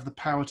would have the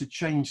power to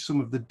change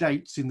some of the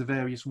dates in the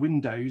various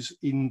windows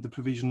in the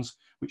provisions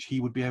which he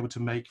would be able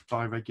to make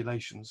by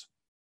regulations.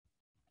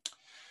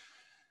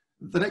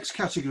 The next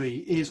category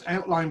is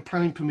outline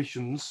planning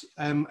permissions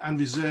and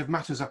reserve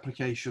matters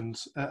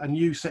applications, a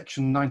new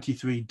section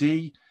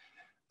 93D.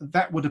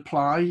 That would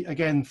apply,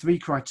 again, 3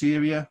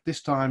 criteria.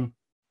 This time,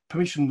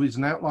 permission is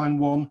an outline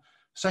one.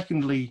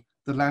 Secondly,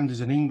 the land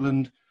is in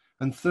England.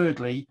 And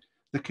thirdly,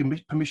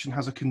 the permission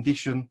has a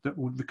condition that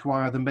would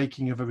require the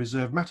making of a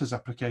reserve matters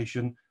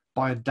application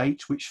by a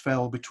date which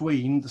fell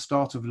between the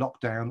start of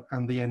lockdown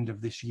and the end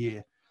of this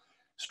year.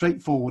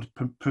 Straightforward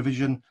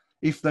provision.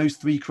 If those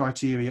 3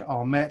 criteria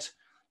are met,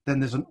 then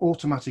there's an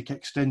automatic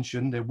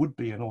extension. There would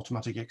be an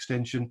automatic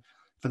extension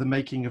for the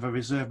making of a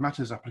reserve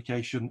matters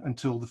application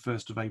until the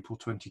 1st of April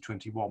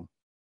 2021.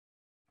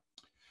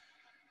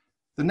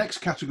 The next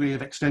category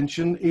of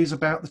extension is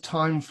about the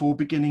time for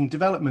beginning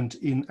development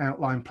in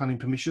outline planning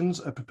permissions,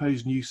 a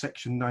proposed new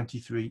section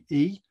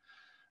 93E.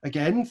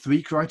 Again,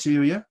 3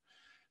 criteria.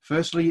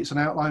 Firstly, it's an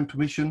outline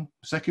permission.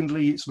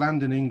 Secondly, it's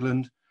land in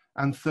England.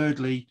 And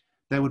thirdly,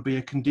 there would be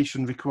a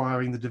condition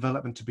requiring the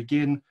development to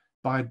begin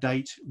by a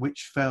date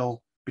which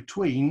fell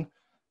between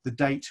the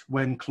date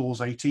when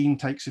clause 18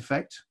 takes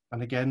effect,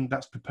 and again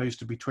that's proposed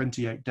to be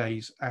 28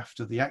 days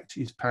after the Act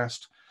is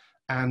passed,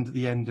 and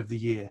the end of the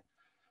year.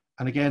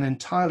 And again,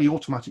 entirely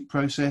automatic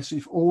process.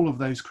 If all of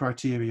those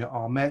criteria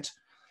are met,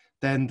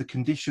 then the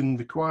condition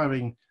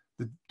requiring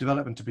the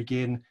development to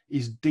begin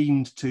is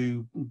deemed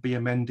to be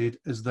amended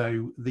as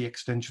though the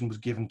extension was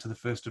given to the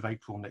 1st of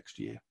April next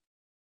year.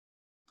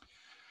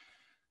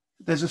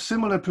 There's a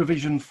similar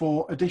provision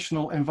for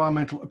additional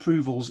environmental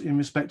approvals in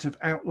respect of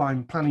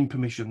outline planning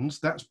permissions.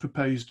 That's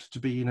proposed to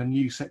be in a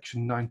new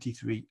section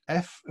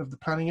 93F of the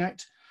Planning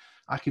Act.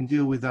 I can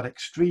deal with that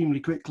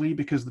extremely quickly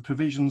because the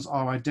provisions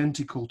are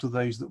identical to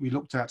those that we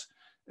looked at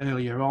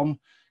earlier on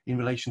in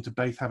relation to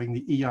both having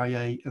the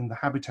EIA and the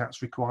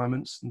habitats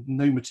requirements,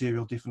 no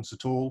material difference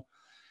at all.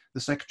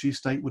 The Secretary of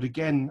State would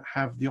again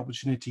have the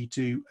opportunity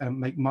to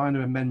make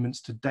minor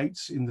amendments to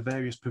dates in the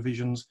various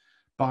provisions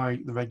by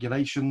the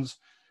regulations,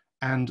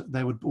 and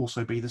there would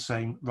also be the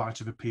same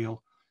right of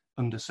appeal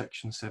under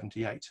Section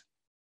 78.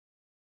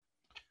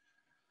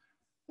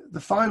 The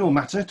final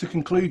matter, to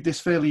conclude this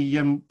fairly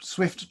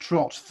swift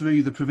trot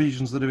through the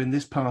provisions that are in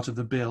this part of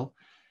the bill,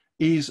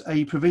 is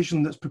a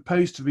provision that's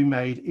proposed to be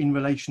made in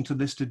relation to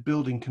listed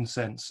building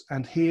consents.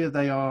 And here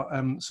they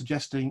are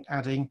suggesting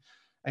adding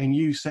a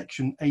new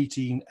Section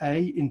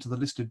 18A into the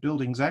Listed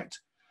Buildings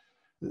Act.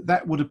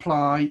 That would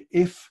apply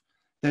if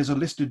there's a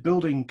listed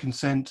building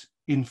consent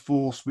in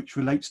force which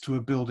relates to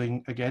a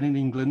building, again in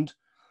England.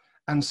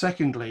 And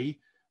secondly,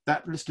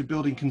 that listed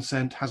building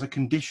consent has a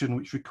condition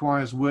which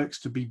requires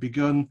works to be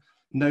begun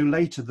no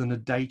later than a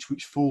date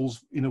which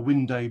falls in a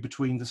window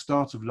between the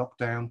start of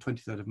lockdown,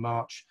 23rd of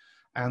March,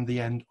 and the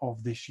end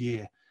of this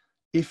year.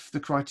 If the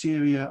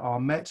criteria are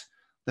met,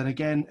 then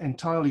again,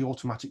 entirely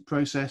automatic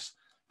process,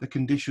 the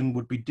condition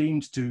would be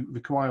deemed to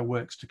require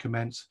works to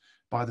commence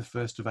by the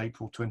 1st of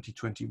April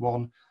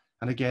 2021.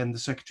 And again, the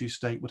Secretary of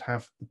State would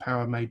have the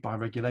power made by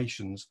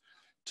regulations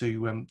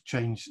to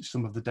change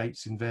some of the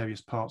dates in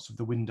various parts of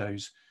the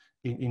windows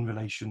in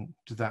relation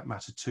to that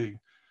matter too.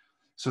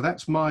 So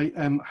that's my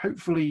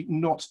hopefully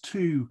not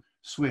too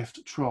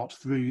swift trot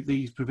through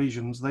these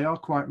provisions. They are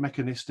quite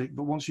mechanistic,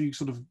 but once you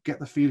sort of get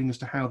the feeling as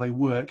to how they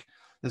work,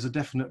 there's a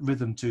definite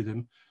rhythm to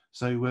them.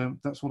 So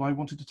that's what I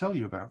wanted to tell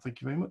you about.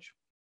 Thank you very much.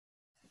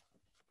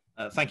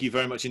 Thank you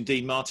very much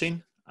indeed,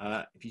 Martin.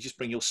 If you just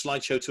bring your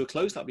slideshow to a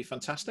close, that'd be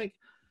fantastic.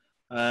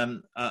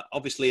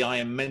 Obviously, I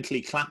am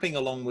mentally clapping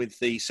along with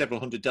the several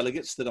hundred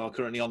delegates that are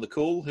currently on the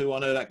call who are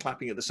no doubt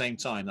clapping at the same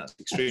time. That's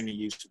extremely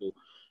useful.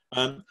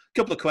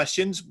 Couple of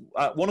questions,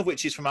 one of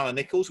which is from Alan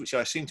Nichols, which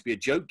I assume to be a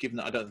joke, given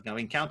that I don't think I've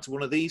encountered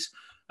one of these.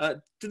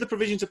 Do the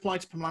provisions apply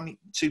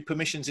to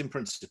permissions in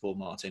principle,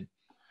 Martin?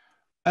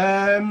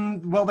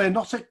 Well, they're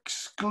not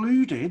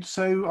excluded,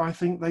 so I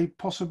think they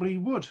possibly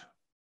would.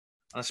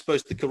 I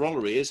suppose the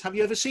corollary is, have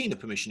you ever seen a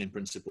permission in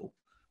principle?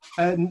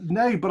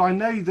 No, but I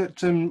know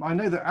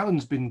that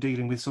Alan's been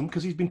dealing with some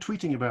because he's been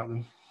tweeting about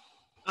them.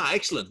 Ah,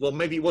 excellent. Well,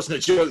 maybe it wasn't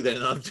a joke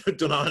then. I've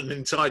done an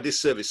entire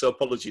disservice, so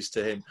apologies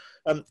to him.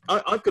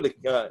 I've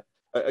got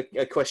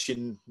a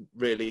question,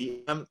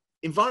 really.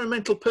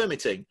 Environmental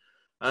permitting.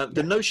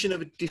 The notion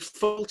of a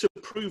default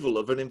approval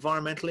of an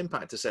environmental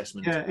impact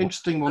assessment. Yeah,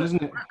 interesting one,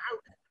 isn't it?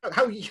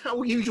 How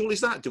usual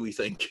is that, do we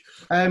think?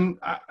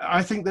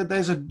 I think that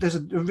there's a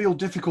real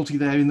difficulty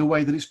there in the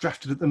way that it's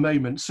drafted at the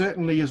moment.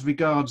 Certainly as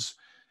regards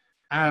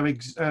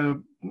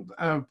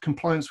our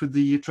compliance with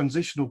the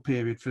transitional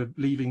period for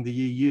leaving the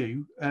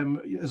EU,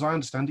 as I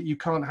understand it, you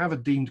can't have a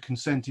deemed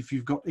consent if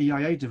you've got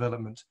EIA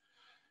development.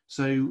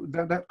 So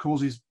that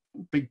causes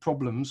big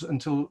problems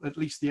until at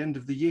least the end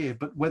of the year.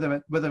 But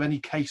whether any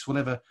case will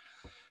ever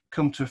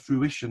come to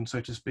fruition,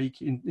 so to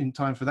speak, in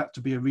time for that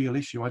to be a real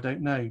issue, I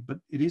don't know. But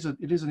it is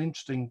an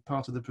interesting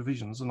part of the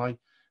provisions, and it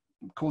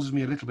causes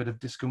me a little bit of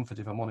discomfort,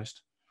 if I'm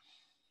honest.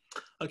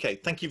 Okay,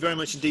 thank you very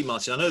much indeed,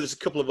 Martin. I know there's a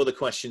couple of other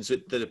questions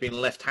that have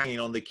been left hanging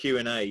on the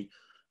Q&A,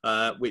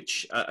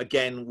 which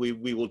again we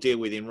will deal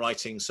with in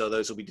writing. So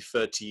those will be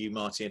deferred to you,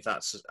 Martin, if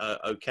that's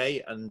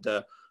okay. And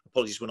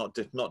apologies, we're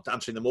not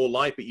answering them all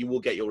live, but you will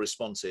get your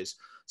responses.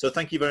 So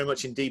thank you very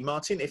much indeed,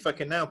 Martin. If I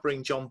can now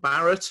bring John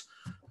Barrett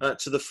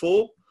to the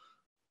fore.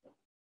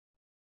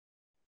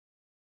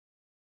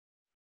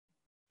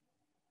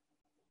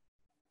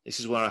 This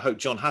is where I hope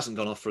John hasn't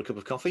gone off for a cup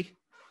of coffee.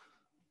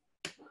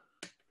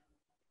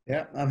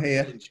 Yeah, I'm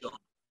here.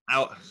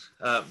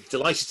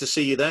 Delighted to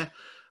see you there.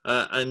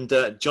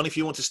 John, if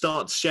you want to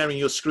start sharing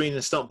your screen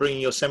and start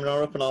bringing your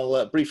seminar up, and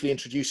I'll briefly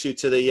introduce you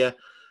to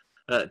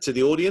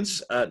the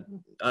audience.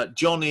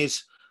 John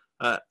is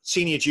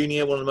senior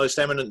junior, one of the most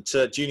eminent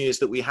juniors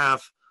that we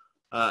have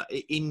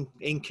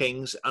in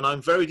King's, and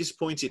I'm very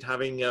disappointed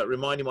having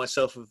reminded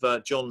myself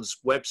of John's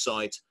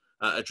website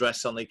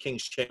address on the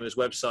King's Chambers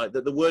website,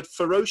 that the word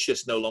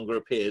ferocious no longer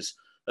appears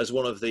as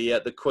one of the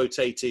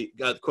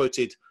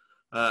quoted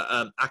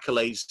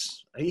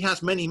accolades. He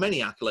has many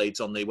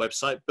accolades on the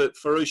website, but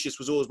ferocious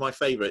was always my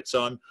favorite.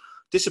 So I'm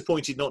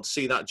disappointed not to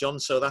see that, John.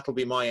 So that'll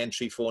be my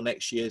entry for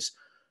next year's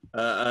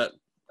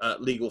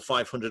Legal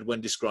 500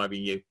 when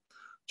describing you.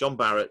 John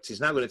Barrett is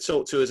now going to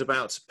talk to us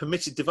about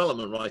permitted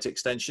development right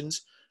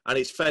extensions. And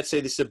it's fair to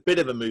say this is a bit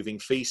of a moving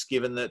feast,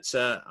 given that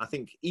I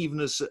think even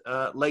as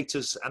late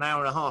as an hour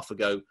and a half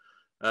ago,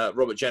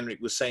 Robert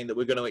Jenrick was saying that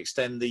we're going to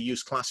extend the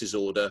use classes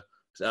order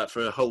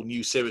for a whole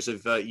new series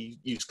of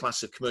use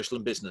classes of commercial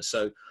and business.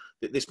 So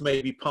this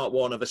may be part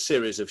one of a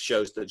series of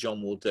shows that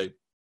John will do.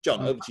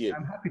 John, over to you.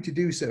 I'm happy to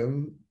do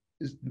so.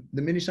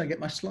 The minute I get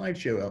my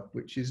slideshow up,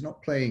 which is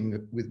not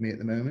playing with me at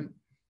the moment.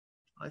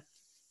 I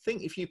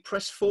think if you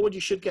press forward, you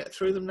should get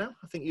through them now.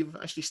 I think you've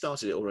actually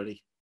started it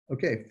already.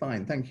 Okay,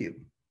 fine. Thank you.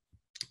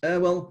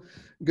 Well,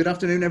 good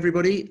afternoon,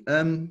 everybody.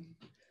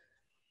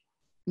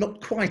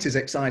 Not quite as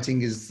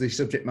exciting as the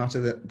subject matter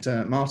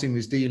that Martin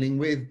was dealing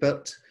with,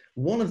 but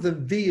one of the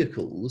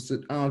vehicles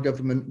that our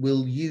government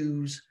will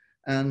use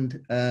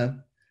and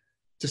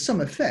to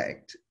some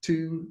effect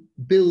to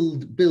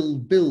build,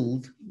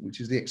 which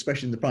is the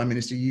expression the Prime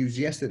Minister used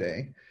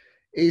yesterday,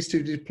 is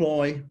to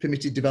deploy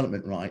permitted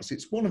development rights.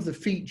 It's one of the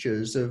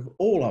features of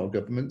all our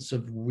governments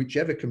of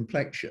whichever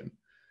complexion,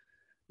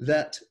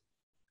 that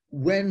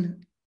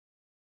when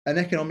an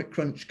economic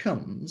crunch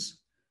comes,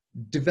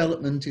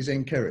 development is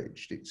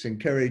encouraged. It's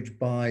encouraged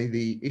by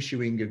the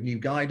issuing of new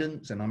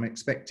guidance, and I'm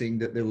expecting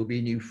that there will be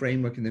a new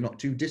framework in the not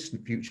too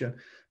distant future.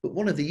 But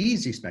one of the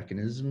easiest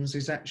mechanisms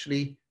is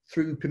actually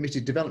through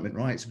permitted development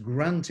rights,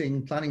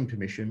 granting planning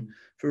permission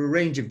for a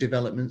range of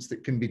developments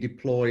that can be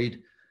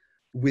deployed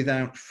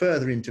without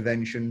further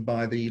intervention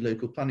by the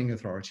local planning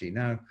authority.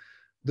 Now,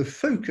 the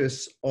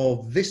focus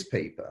of this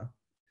paper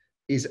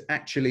is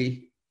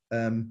actually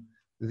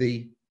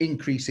the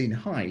increase in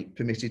height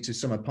permitted to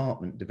some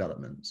apartment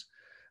developments.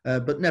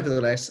 But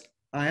nevertheless,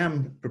 I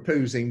am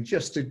proposing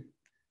just to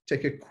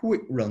take a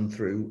quick run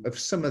through of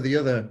some of the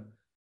other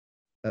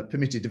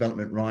permitted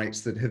development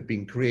rights that have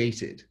been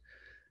created.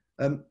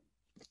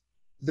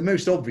 The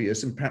most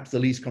obvious and perhaps the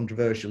least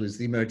controversial is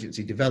the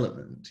emergency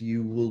development.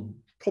 You will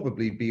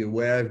probably be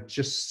aware,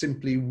 just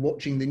simply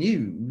watching the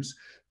news,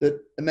 that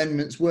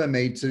amendments were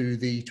made to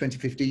the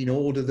 2015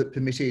 order that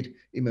permitted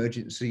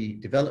emergency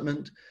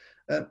development.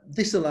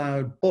 This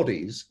allowed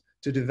bodies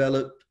to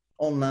develop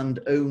on land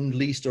owned,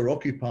 leased or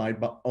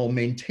occupied by, or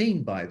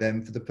maintained by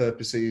them for the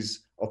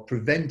purposes of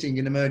preventing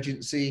an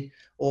emergency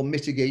or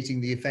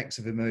mitigating the effects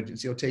of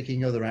emergency or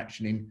taking other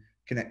action in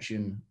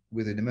connection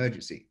with an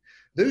emergency.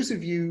 Those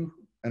of you,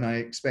 and I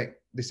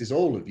expect this is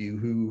all of you,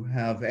 who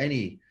have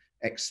any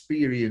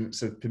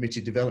experience of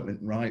permitted development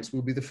rights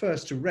will be the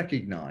first to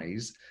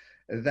recognise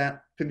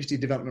that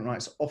permitted development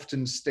rights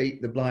often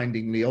state the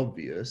blindingly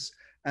obvious,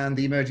 and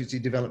the emergency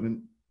development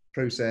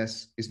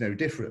process is no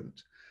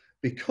different,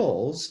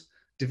 because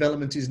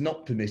development is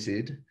not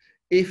permitted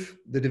if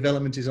the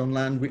development is on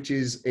land which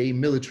is a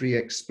military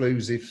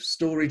explosive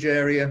storage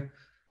area,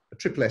 a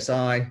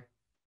SSI,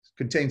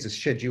 contains a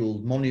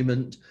scheduled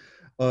monument,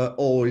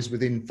 or is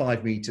within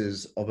 5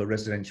 meters of a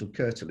residential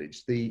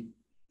curtilage. The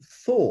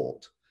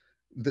thought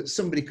that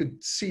somebody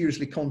could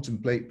seriously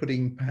contemplate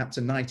putting perhaps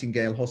a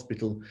Nightingale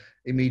hospital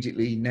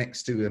immediately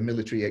next to a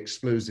military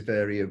explosive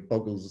area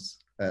boggles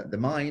the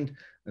mind,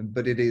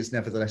 but it is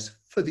nevertheless,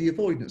 for the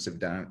avoidance of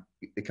doubt,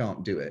 they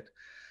can't do it.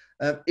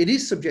 It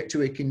is subject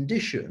to a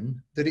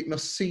condition that it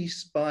must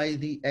cease by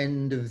the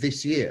end of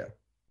this year.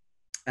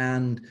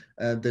 And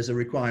there's a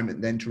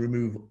requirement then to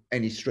remove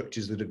any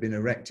structures that have been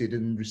erected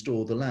and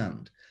restore the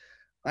land.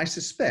 I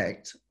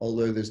suspect,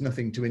 although there's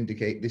nothing to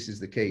indicate this is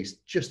the case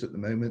just at the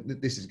moment,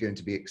 that this is going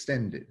to be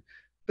extended.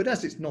 But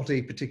as it's not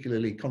a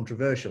particularly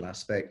controversial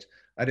aspect,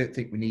 I don't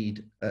think we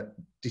need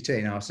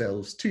detain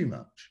ourselves too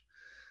much.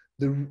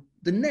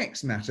 The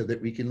next matter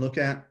that we can look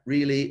at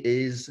really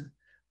is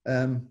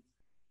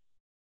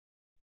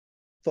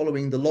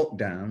following the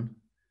lockdown,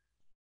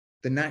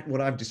 what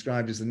I've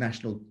described as the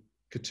national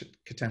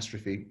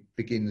catastrophe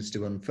begins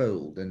to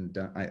unfold. And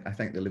I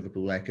thank the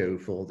Liverpool Echo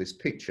for this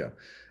picture.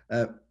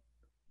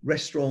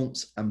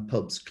 Restaurants and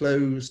pubs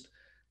closed.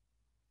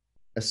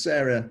 As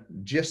Sarah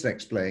just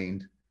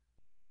explained,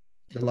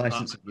 the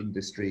licensing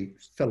industry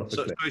fell off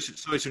a cliff.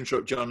 Sorry to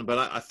interrupt, John, but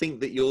I think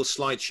that your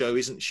slideshow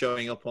isn't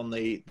showing up on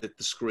the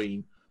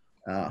screen.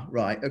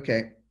 Right.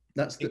 Okay.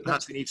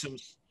 Perhaps we need some.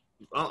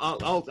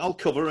 I'll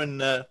cover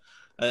and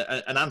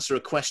answer a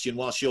question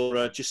whilst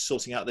you're just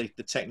sorting out the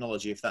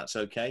technology, if that's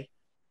okay.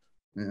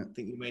 Yeah. I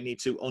think you may need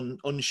to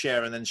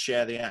unshare and then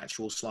share the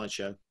actual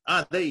slideshow.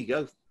 There you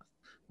go.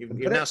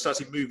 You've now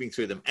started moving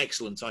through them.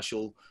 Excellent. I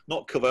shall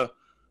not cover.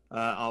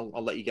 I'll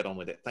let you get on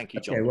with it. Thank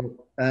you, John. Okay,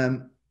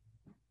 well,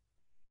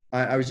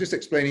 I was just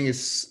explaining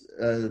is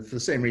for the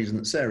same reason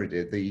that Sarah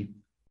did. The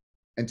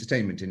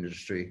entertainment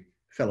industry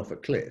fell off a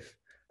cliff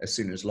as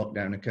soon as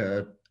lockdown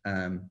occurred,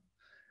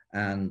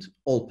 and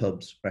all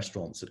pubs,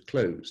 restaurants had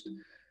closed.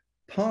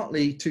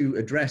 Partly to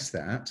address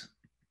that,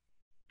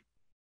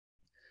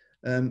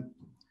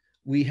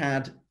 we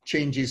had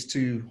changes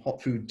to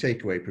hot food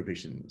takeaway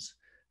provisions.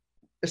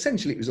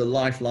 Essentially, it was a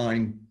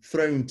lifeline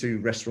thrown to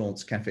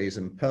restaurants, cafes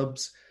and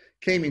pubs,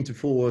 came into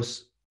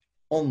force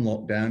on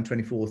lockdown,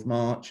 24th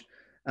March,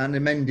 and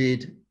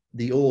amended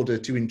the order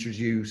to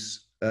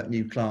introduce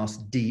new class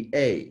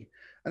DA.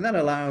 And that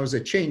allows a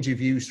change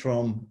of use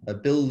from a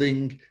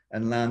building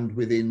and land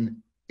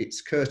within its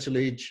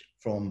curtilage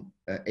from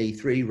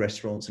A3,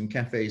 restaurants and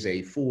cafes,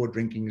 A4,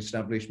 drinking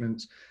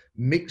establishments,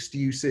 mixed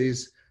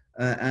uses,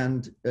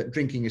 and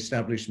drinking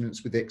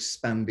establishments with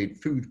expanded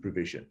food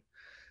provision.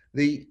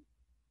 The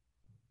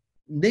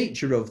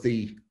nature of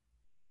the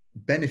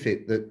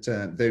benefit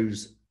that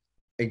those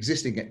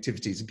existing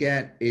activities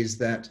get is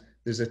that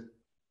there's a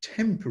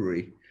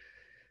temporary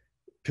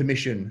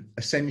permission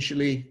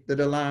essentially that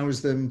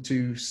allows them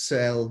to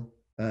sell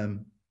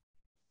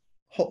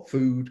hot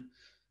food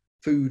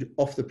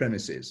off the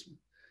premises.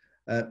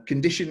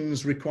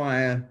 Conditions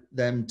require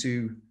them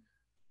to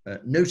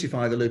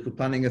notify the local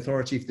planning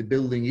authority if the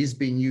building is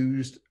being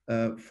used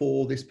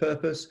for this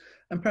purpose,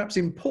 and perhaps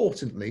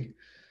importantly,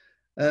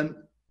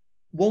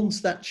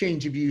 once that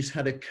change of use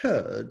had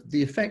occurred,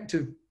 the effect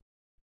of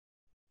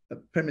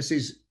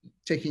premises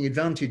taking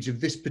advantage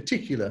of this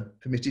particular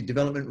permitted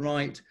development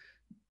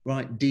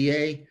right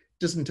DA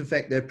doesn't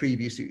affect their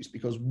previous use,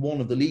 because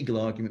one of the legal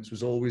arguments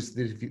was always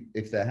that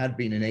if there had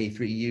been an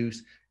A3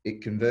 use,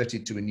 it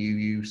converted to a new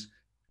use,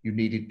 you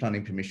needed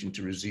planning permission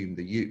to resume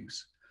the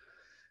use.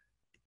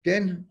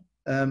 Again,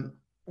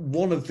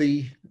 one of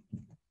the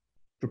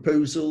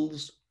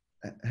proposals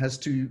has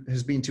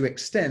been to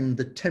extend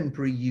the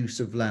temporary use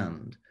of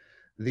land.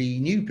 The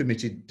new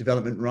permitted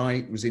development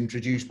right was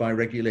introduced by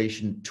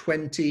Regulation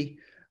 20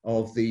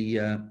 of the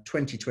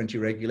 2020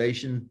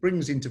 regulation,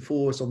 brings into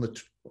force on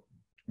the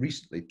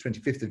recently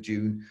 25th of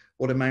June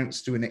what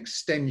amounts to an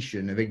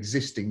extension of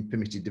existing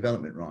permitted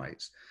development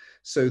rights.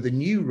 So the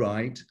new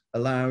right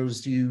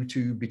allows you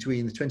to,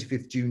 between the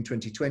 25th June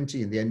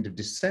 2020 and the end of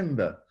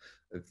December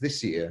of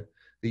this year,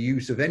 the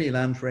use of any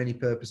land for any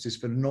purposes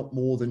for not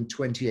more than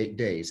 28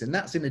 days. And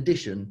that's in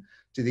addition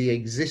to the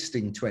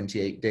existing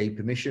 28-day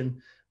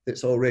permission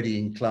that's already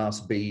in Class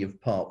B of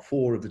Part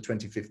 4 of the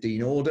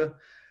 2015 order.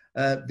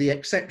 The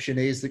exception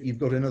is that you've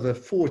got another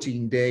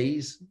 14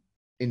 days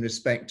in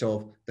respect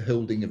of the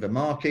holding of a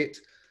market,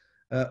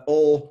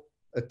 or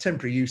a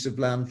temporary use of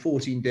land,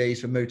 14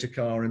 days for motor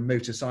car and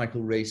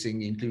motorcycle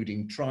racing,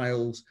 including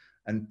trials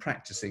and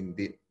practicing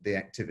the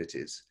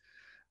activities.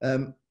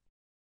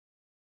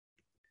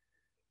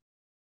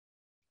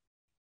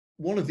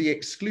 One of the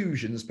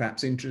exclusions,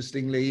 perhaps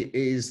interestingly,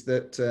 is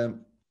that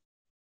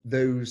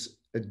those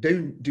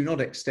do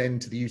not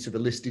extend to the use of a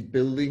listed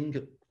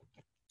building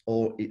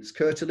or its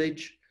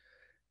curtilage.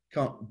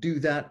 Can't do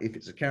that if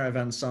it's a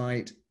caravan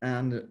site,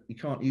 and you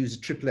can't use a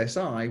triple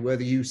SI where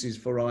the use is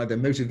for either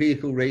motor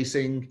vehicle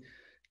racing,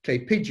 clay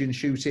pigeon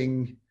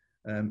shooting,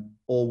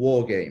 or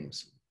war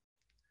games.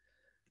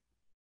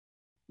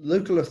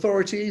 Local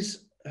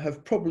authorities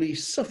have probably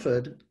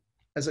suffered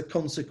as a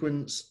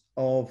consequence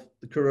of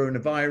the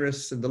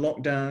coronavirus and the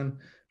lockdown,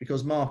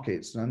 because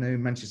markets, and I know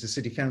Manchester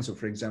City Council,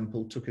 for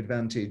example, took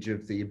advantage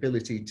of the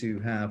ability to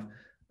have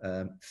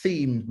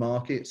themed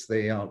markets.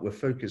 They were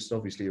focused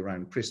obviously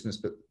around Christmas,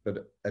 but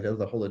at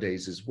other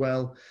holidays as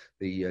well.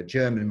 The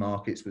German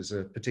markets was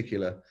a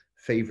particular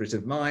favourite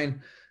of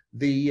mine.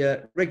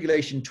 The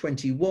Regulation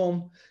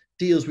 21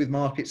 deals with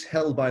markets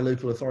held by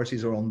local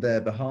authorities or on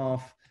their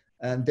behalf,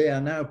 and they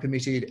are now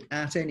permitted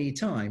at any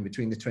time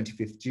between the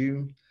 25th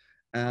June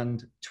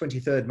and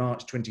 23rd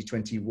March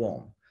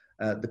 2021.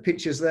 The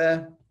pictures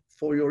there,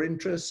 for your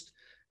interest,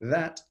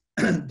 that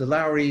The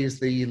Lowry is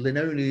the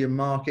linoleum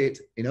market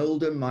in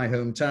Oldham, my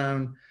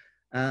hometown,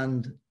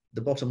 and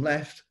the bottom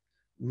left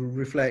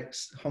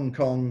reflects Hong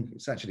Kong.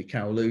 It's actually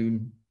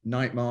Kowloon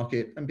night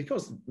market, and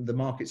because the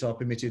markets are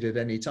permitted at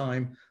any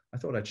time, I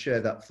thought I'd share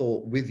that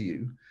thought with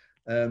you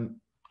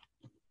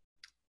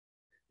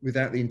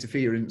without the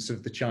interference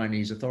of the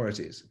Chinese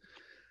authorities.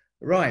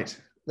 Right,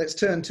 let's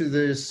turn to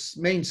this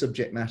main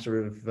subject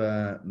matter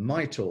of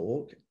my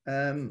talk.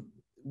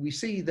 We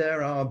see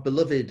there our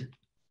beloved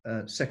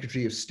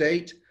Secretary of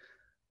State.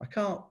 I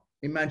can't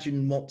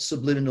imagine what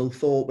subliminal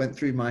thought went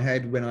through my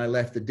head when I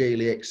left the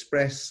Daily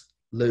Express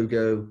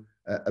logo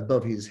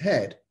above his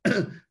head,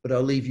 but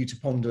I'll leave you to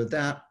ponder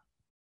that.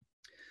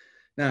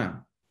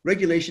 Now,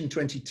 Regulation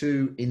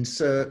 22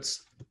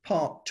 inserts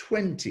Part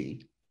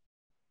 20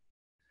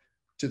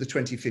 to the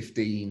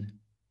 2015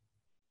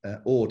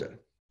 order,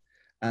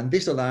 and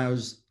this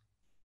allows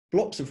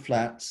blocks of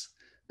flats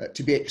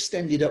to be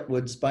extended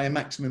upwards by a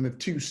maximum of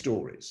 2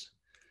 stories.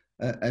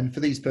 And for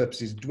these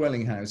purposes,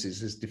 dwelling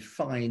houses, as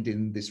defined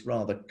in this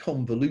rather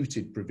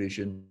convoluted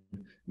provision,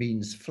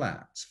 means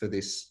flats for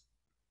this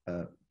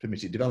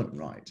permitted development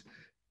right.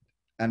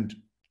 And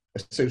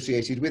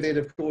associated with it,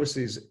 of course,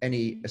 is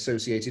any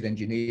associated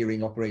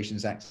engineering,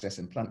 operations, access,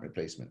 and plant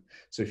replacement.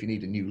 So if you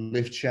need a new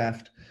lift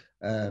shaft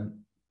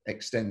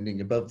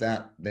extending above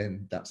that,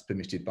 then that's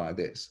permitted by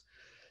this.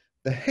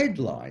 The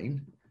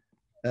headline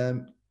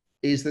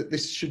is that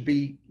this should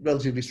be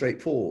relatively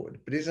straightforward,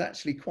 but it's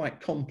actually quite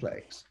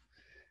complex.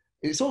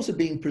 It's also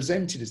being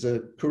presented as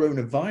a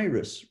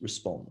coronavirus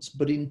response,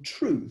 but in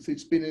truth,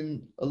 it's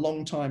been a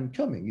long time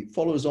coming. It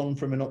follows on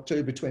from an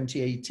October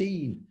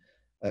 2018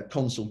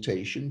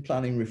 consultation,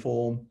 planning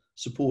reform,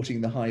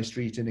 supporting the high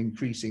street and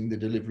increasing the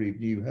delivery of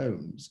new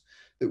homes.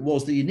 That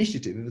was the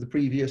initiative of the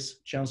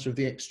previous Chancellor of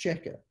the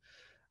Exchequer.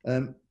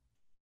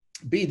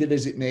 Be that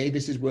as it may,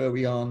 this is where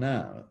we are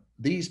now.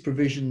 These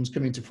provisions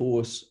come into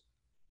force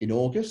in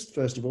August,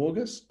 1st of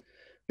August.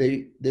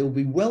 They will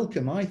be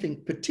welcome, I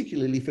think,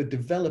 particularly for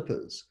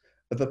developers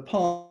of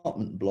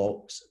apartment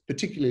blocks,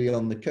 particularly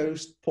on the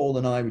coast. Paul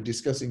and I were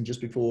discussing just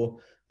before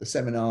the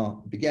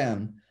seminar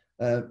began.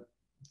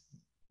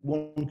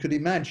 One could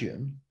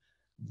imagine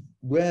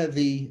where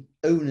the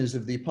owners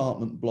of the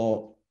apartment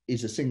block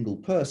is a single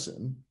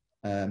person,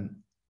 and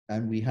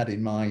we had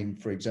in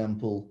mind, for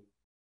example,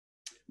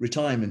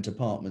 retirement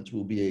apartments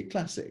will be a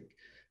classic.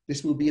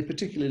 This will be a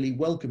particularly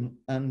welcome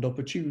and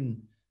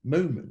opportune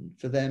moment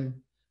for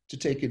them to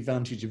take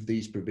advantage of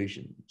these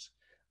provisions.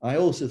 I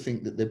also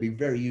think that they'd be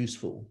very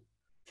useful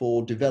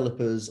for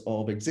developers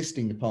of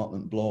existing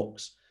apartment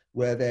blocks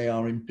where they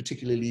are in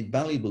particularly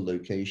valuable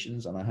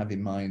locations, and I have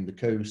in mind the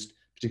coast,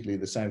 particularly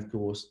the south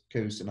coast,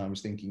 and I was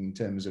thinking in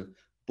terms of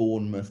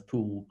Bournemouth,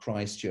 Poole,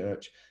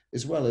 Christchurch,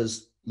 as well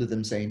as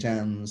Lytham St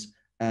Anne's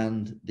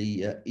and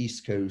the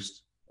east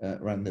coast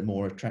around the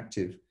more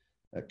attractive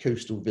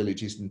coastal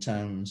villages and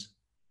towns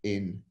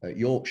in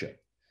Yorkshire.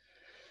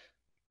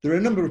 There are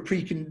a number of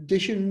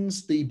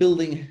preconditions. The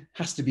building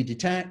has to be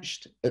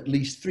detached, at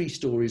least 3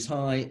 stories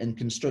high, and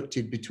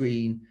constructed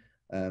between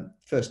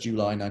 1st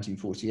July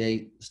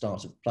 1948, the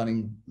start of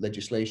planning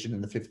legislation,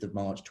 and the 5th of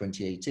March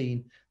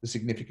 2018, the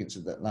significance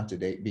of that latter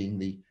date being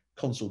the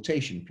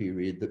consultation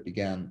period that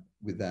began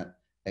with that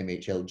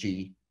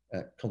MHLG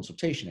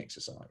consultation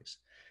exercise.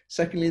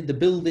 Secondly, the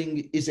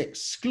building is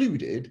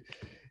excluded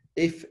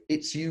if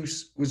its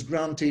use was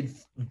granted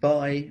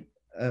by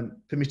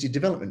permitted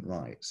development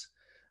rights.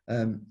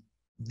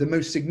 The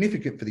most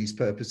significant for these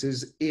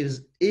purposes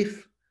is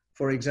if,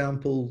 for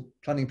example,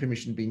 planning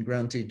permission being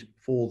granted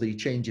for the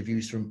change of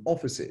use from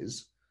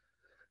offices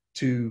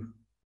to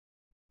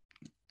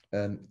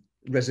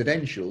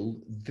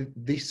residential,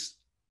 this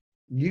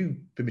new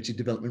permitted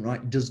development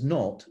right does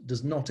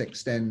not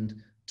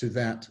extend to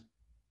that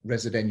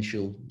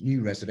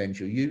new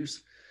residential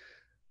use.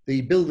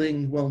 The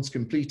building, once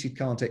completed,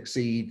 can't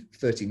exceed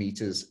 30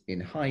 meters in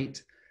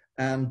height,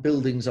 and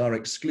buildings are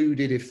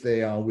excluded if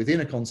they are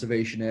within a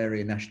conservation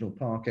area, National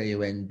Park,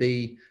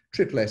 AONB,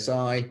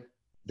 SSSI,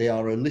 they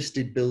are a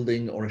listed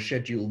building or a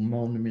scheduled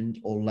monument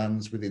or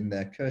lands within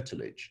their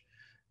curtilage.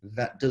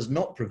 That does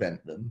not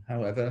prevent them,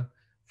 however,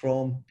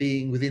 from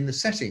being within the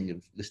setting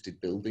of listed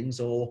buildings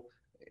or,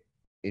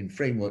 in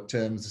framework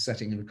terms, the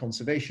setting of a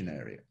conservation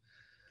area.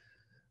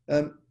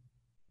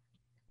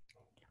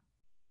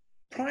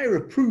 Prior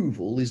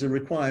approval is a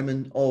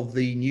requirement of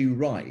the new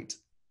right.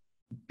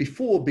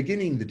 Before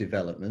beginning the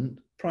development,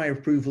 prior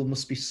approval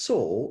must be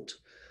sought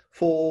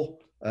for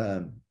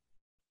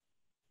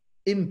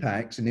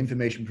impacts and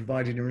information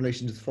provided in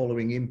relation to the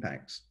following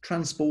impacts: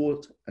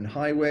 transport and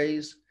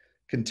highways,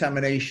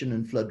 contamination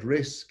and flood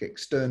risk,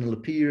 external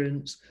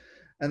appearance,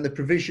 and the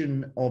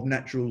provision of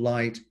natural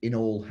light in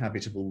all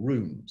habitable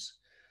rooms.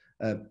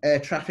 Air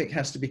traffic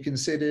has to be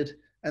considered,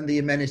 and the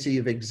amenity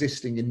of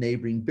existing and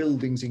neighbouring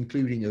buildings,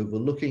 including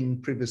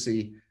overlooking,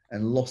 privacy,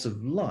 and loss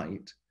of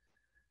light,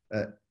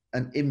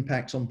 and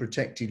impacts on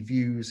protected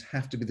views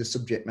have to be the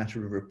subject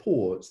matter of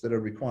reports that are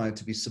required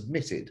to be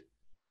submitted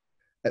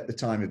at the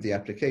time of the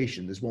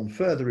application. There's one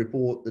further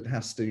report that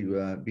has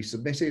to be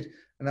submitted,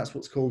 and that's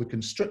what's called a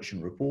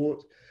construction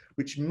report,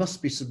 which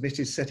must be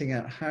submitted setting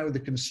out how the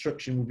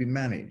construction will be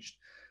managed.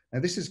 Now,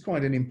 this is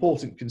quite an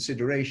important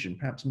consideration,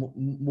 perhaps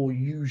more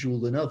usual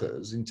than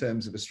others in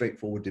terms of a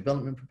straightforward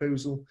development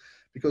proposal,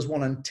 because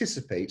one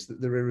anticipates that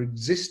there are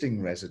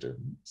existing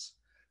residents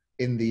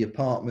in the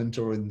apartment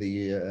or in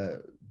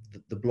the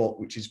block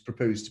which is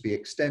proposed to be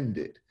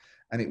extended.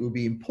 And it will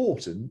be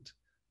important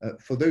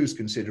for those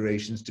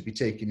considerations to be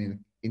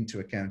taken into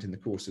account in the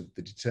course of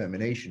the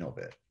determination of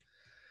it.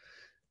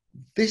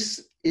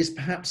 This is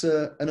perhaps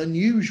an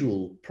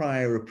unusual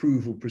prior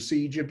approval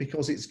procedure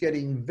because it's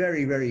getting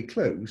very, very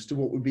close to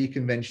what would be a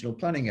conventional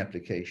planning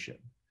application.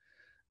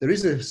 There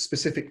is a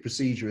specific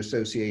procedure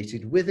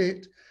associated with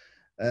it.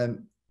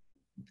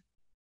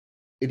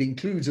 It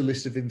includes a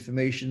list of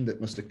information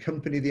that must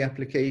accompany the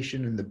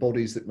application and the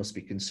bodies that must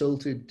be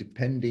consulted,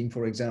 depending,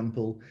 for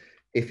example,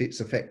 if it's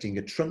affecting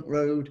a trunk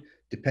road,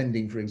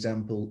 depending, for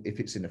example,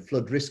 if it's in a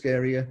flood risk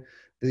area.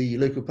 The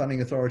local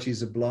planning authority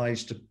is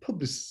obliged to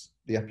publish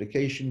the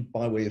application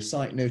by way of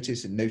site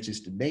notice and notice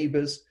to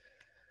neighbours.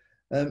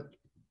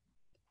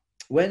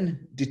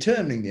 When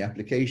determining the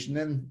application,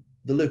 then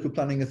the local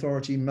planning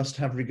authority must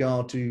have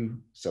regard to,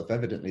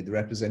 self-evidently, the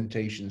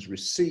representations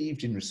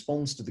received in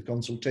response to the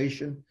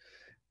consultation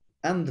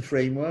and the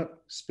framework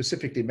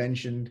specifically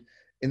mentioned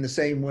in the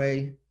same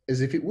way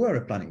as if it were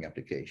a planning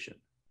application.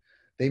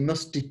 They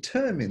must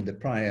determine the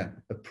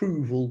prior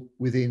approval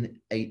within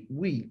 8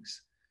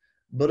 weeks.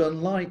 But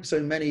unlike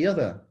so many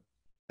other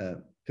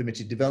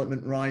permitted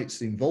development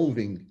rights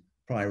involving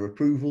prior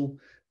approval,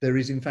 there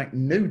is in fact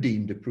no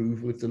deemed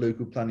approval if the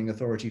local planning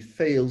authority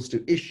fails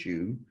to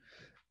issue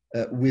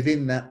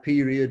within that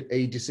period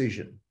a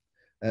decision.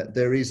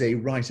 There is a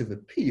right of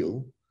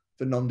appeal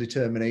for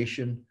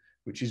non-determination,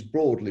 which is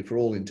broadly, for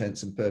all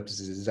intents and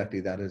purposes, exactly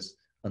that as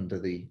under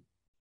the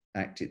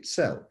Act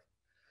itself.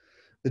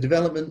 The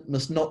development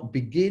must not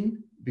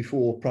begin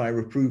before prior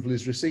approval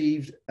is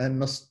received and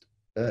must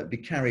be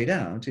carried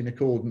out in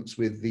accordance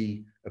with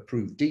the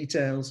approved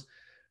details.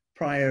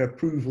 Prior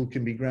approval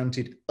can be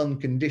granted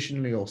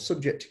unconditionally or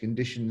subject to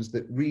conditions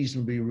that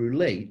reasonably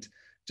relate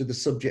to the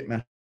subject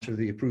matter of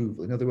the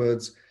approval. In other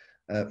words,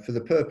 for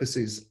the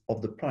purposes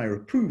of the prior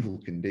approval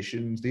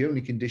conditions, the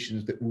only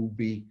conditions that will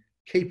be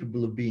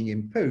capable of being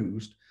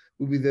imposed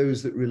will be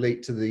those that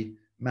relate to the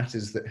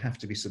matters that have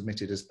to be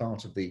submitted as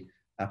part of the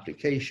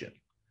application.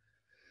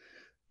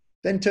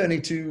 Then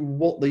turning to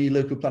what the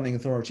local planning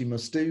authority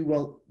must do,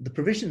 well, the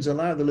provisions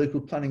allow the local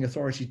planning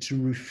authority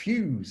to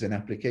refuse an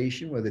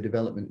application where the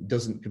development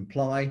doesn't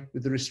comply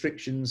with the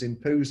restrictions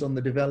imposed on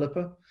the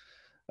developer,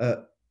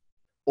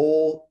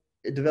 or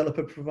a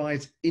developer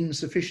provides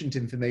insufficient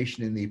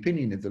information in the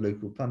opinion of the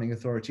local planning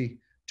authority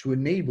to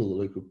enable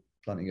the local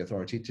planning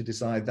authority to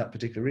decide that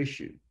particular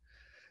issue.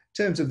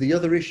 In terms of the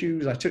other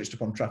issues, I touched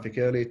upon traffic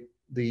earlier.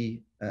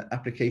 The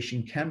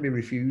application can be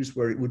refused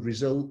where it would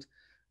result,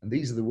 and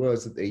these are the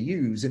words that they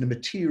use, in a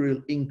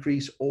material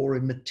increase or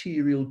a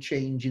material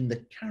change in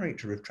the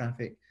character of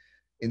traffic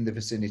in the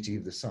vicinity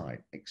of the site.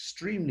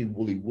 Extremely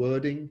woolly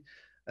wording.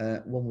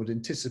 One would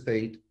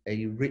anticipate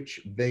a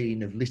rich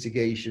vein of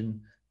litigation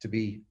to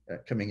be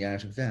coming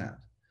out of that.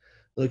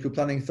 The local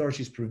planning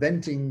authority is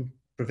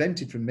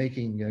prevented from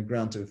making a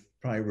grant of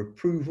prior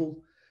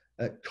approval,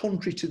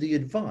 contrary to the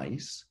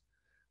advice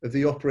of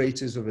the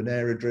operators of an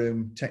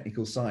aerodrome,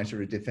 technical site,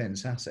 or a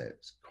defence asset.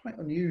 It's quite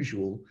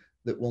unusual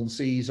that one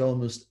sees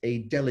almost a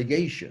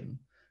delegation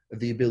of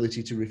the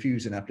ability to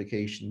refuse an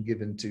application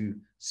given to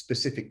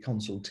specific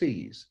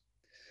consultees.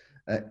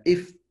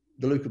 If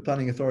the local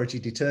planning authority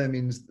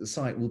determines that the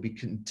site will be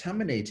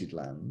contaminated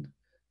land,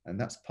 and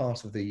that's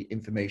part of the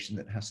information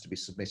that has to be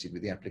submitted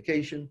with the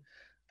application,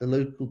 the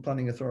local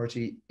planning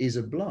authority is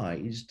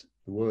obliged,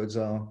 the words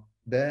are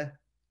there,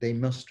 they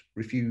must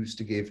refuse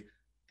to give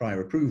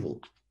prior approval.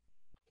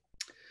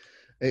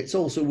 It's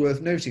also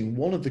worth noting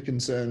one of the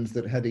concerns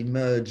that had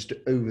emerged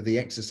over the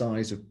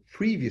exercise of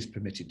previous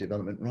permitted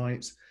development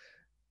rights,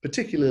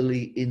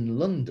 particularly in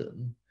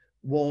London,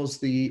 was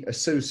the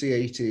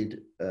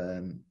associated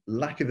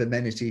lack of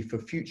amenity for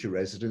future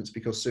residents,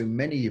 because so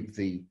many of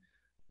the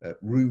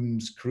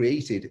rooms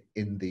created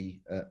in the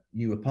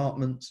new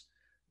apartments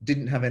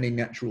didn't have any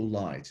natural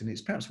light. And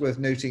it's perhaps worth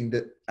noting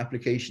that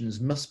applications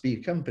must be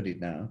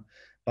accompanied now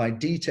by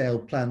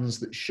detailed plans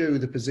that show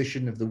the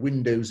position of the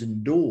windows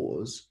and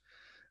doors.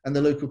 And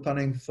the local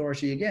planning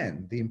authority,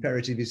 again, the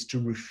imperative is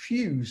to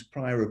refuse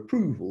prior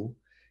approval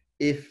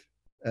if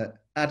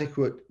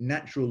adequate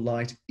natural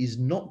light is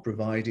not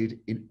provided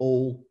in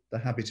all the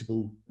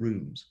habitable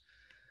rooms.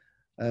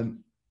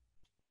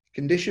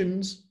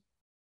 Conditions: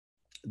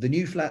 the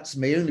new flats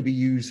may only be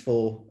used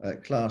for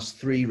Class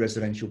 3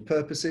 residential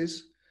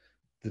purposes.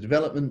 The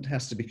development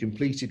has to be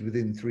completed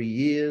within 3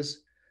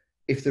 years.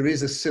 If there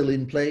is a sill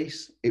in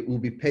place, it will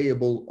be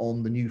payable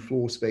on the new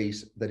floor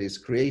space that is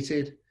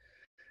created.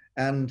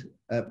 And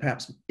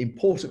perhaps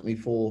importantly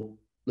for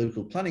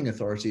local planning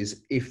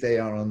authorities, if they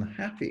are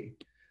unhappy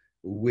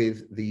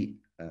with the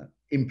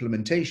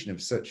implementation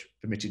of such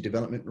permitted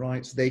development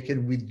rights, they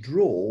can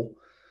withdraw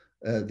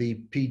the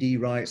PD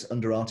rights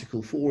under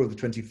Article 4 of the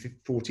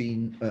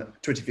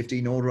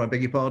 2015 order, I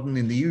beg your pardon,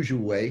 in the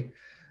usual way.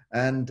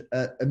 And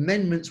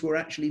amendments were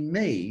actually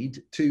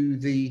made to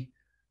the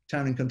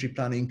Town and Country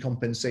Planning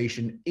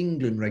Compensation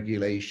England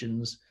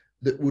regulations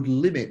that would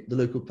limit the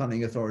local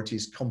planning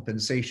authority's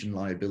compensation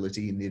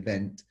liability in the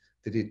event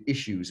that it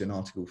issues an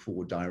Article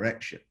 4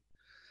 direction.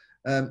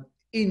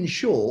 In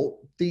short,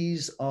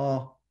 these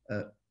are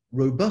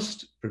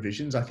robust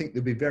provisions. I think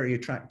they'll be very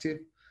attractive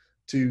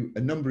to a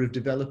number of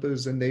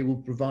developers, and they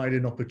will provide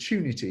an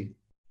opportunity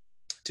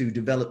to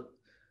develop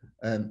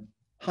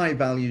high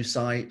value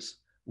sites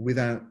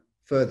without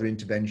further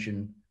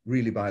intervention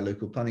really by a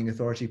local planning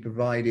authority,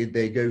 provided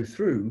they go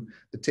through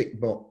the tick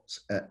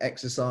box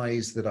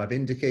exercise that I've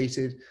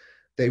indicated.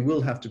 They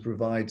will have to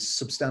provide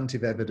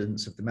substantive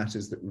evidence of the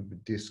matters that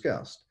we've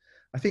discussed.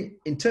 I think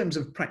in terms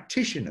of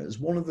practitioners,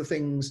 one of the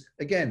things,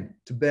 again,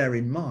 to bear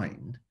in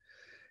mind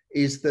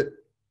is that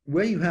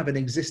where you have an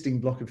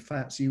existing block of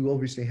flats, you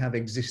obviously have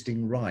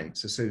existing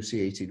rights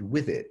associated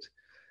with it.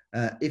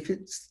 If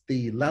it's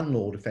the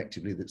landlord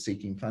effectively that's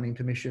seeking planning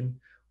permission,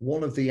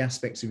 one of the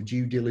aspects of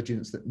due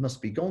diligence that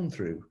must be gone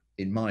through,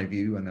 in my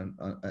view, and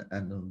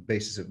on the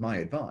basis of my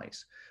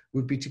advice,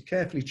 would be to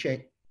carefully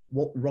check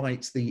what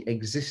rights the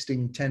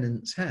existing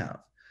tenants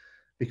have.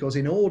 Because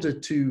in order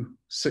to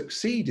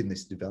succeed in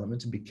this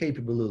development and be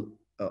capable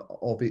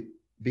of it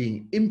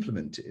being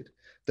implemented,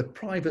 the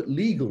private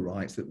legal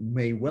rights that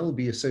may well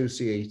be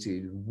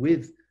associated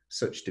with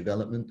such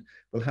development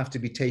will have to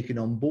be taken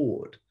on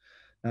board.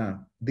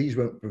 Now, these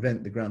won't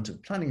prevent the grant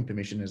of planning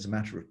permission as a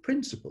matter of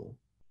principle,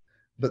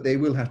 but they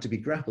will have to be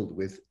grappled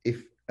with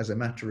if, as a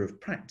matter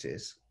of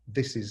practice,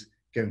 this is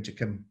going to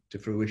come to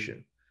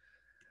fruition.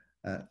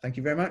 Thank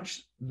you very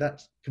much.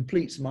 That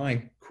completes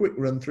my quick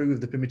run through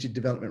of the permitted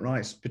development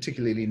rights,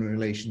 particularly in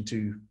relation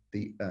to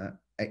the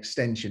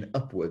extension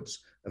upwards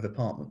of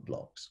apartment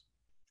blocks.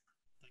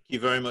 Thank you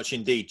very much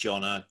indeed,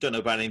 John. I don't know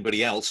about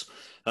anybody else.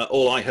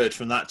 All I heard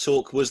from that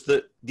talk was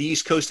that the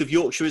east coast of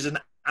Yorkshire is an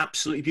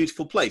absolutely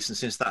beautiful place, and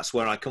since that's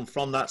where I come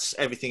from, that's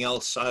everything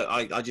else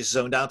I just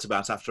zoned out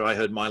about after I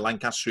heard my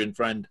Lancastrian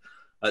friend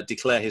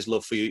declare his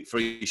love for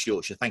East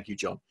Yorkshire. Thank you,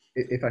 John.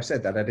 If I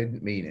said that, I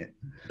didn't mean it.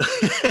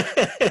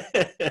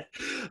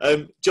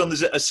 John,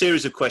 there's a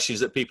series of questions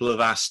that people have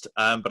asked,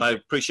 but I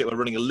appreciate we're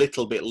running a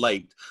little bit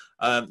late.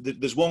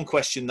 There's one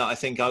question that I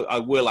think I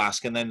will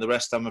ask, and then the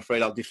rest I'm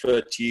afraid I'll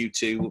defer to you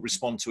to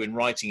respond to in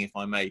writing, if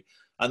I may.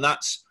 And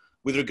that's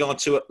with regard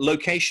to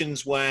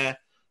locations where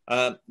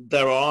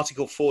there are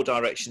Article 4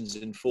 directions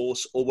in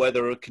force, or where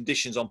there are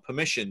conditions on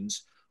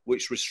permissions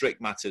which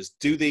restrict matters.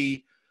 Do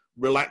the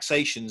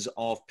relaxations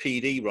of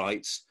PD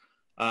rights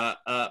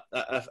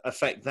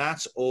affect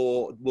that,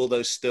 or will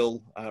those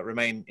still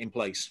remain in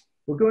place?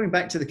 Well, going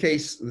back to the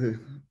case in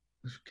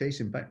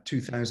back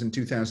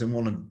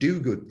 2000-2001 of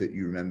Dogood that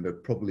you remember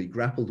probably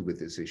grappled with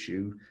this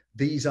issue,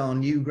 these are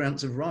new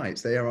grants of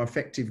rights. They are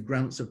effective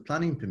grants of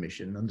planning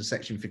permission under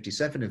Section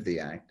 57 of the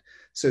Act.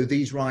 So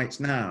these rights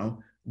now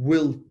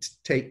will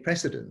take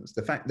precedence.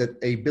 The fact that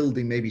a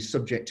building may be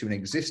subject to an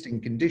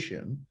existing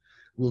condition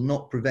will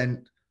not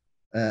prevent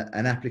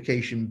an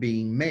application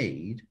being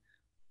made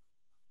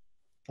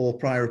for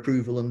prior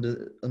approval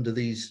under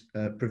these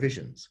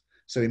provisions.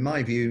 So in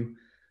my view,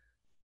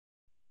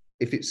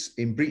 if it's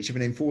in breach of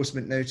an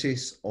enforcement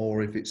notice,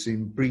 or if it's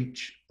in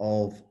breach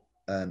of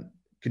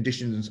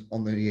conditions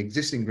on the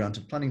existing grant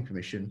of planning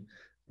permission,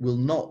 will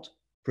not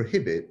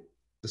prohibit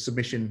the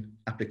submission,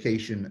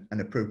 application, and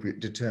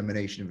appropriate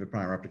determination of a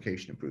prior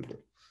application approval.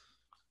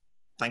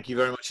 Thank you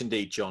very much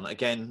indeed, John.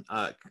 Again,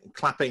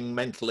 clapping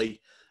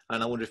mentally,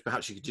 and I wonder if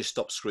perhaps you could just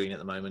stop screen at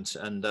the moment,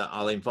 and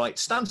I'll invite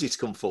Stanzi to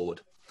come forward.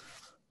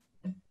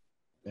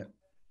 Yeah.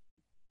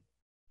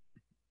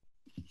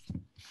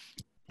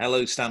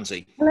 Hello,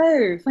 Stanzi.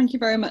 Hello, thank you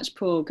very much,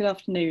 Paul. Good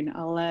afternoon.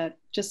 I'll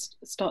just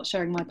start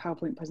sharing my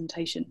PowerPoint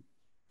presentation.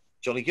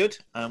 Jolly good.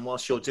 And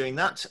whilst you're doing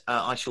that,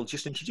 I shall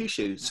just introduce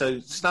you. So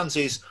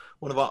Stanzi is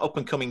one of our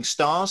up-and-coming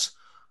stars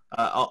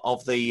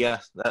of the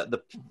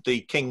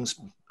King's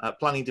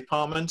Planning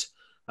Department,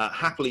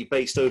 happily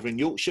based over in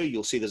Yorkshire.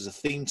 You'll see there's a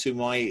theme to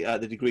my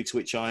the degree to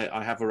which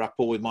I have a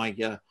rapport with my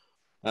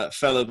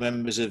fellow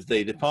members of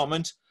the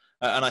department.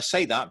 And I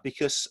say that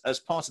because as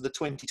part of the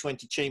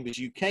 2020 Chambers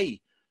UK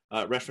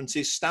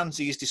references,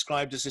 Stanzi is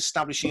described as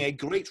establishing a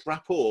great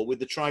rapport with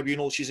the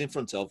tribunal she's in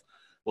front of.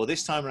 Well,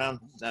 this time around,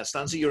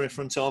 Stanzi, you're in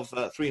front of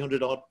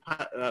 300 odd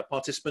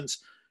participants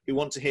who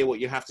want to hear what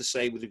you have to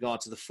say with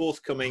regard to the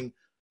forthcoming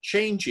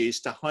changes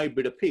to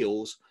hybrid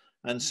appeals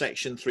and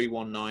Section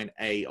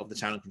 319A of the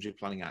Town and Country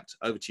Planning Act.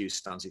 Over to you,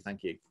 Stanzi.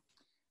 Thank you.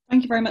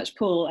 Thank you very much,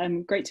 Paul.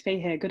 Great to be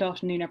here. Good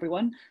afternoon,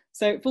 everyone.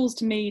 So it falls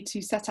to me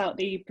to set out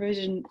the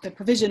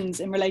provisions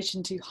in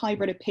relation to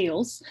hybrid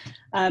appeals.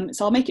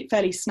 So I'll make it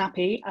fairly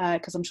snappy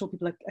because I'm sure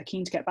people are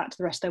keen to get back to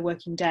the rest of their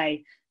working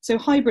day. So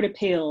hybrid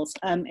appeals,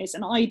 it's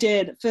an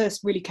idea that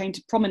first really came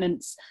to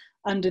prominence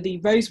under the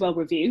Rosewell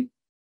Review.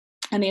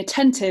 And the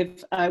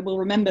attentive will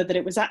remember that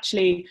it was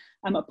actually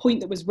a point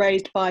that was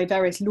raised by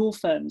various law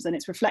firms, and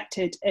it's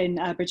reflected in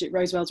Bridget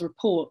Rosewell's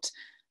report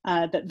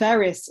that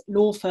various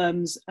law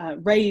firms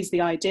raised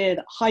the idea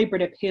that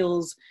hybrid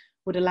appeals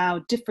would allow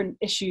different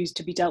issues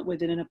to be dealt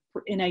with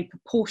in a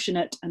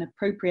proportionate and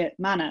appropriate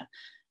manner,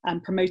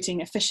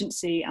 promoting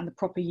efficiency and the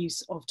proper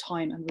use of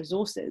time and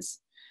resources.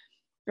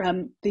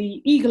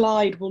 The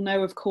eagle-eyed will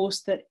know, of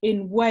course, that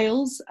in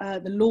Wales,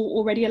 the law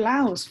already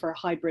allows for a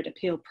hybrid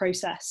appeal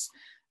process.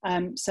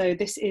 So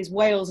this is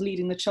Wales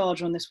leading the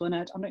charge on this one.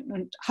 I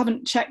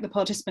haven't checked the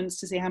participants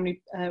to see how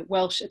many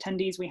Welsh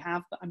attendees we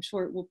have, but I'm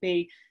sure it will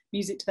be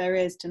music to their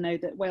ears to know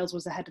that Wales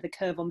was ahead of the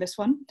curve on this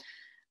one.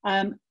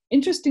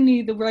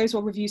 Interestingly, the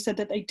Rosewell Review said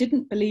that they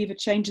didn't believe a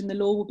change in the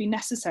law would be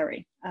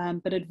necessary,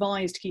 but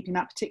advised keeping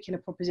that particular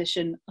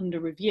proposition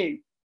under review.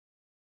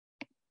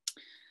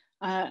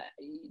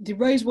 The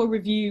Rosewell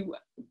Review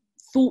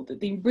thought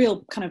that the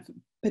real kind of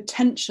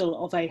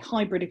potential of a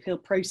hybrid appeal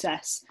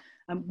process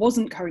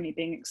wasn't currently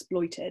being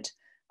exploited,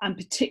 and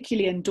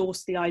particularly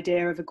endorsed the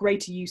idea of a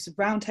greater use of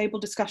roundtable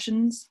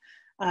discussions,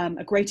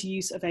 a greater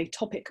use of a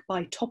topic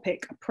by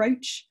topic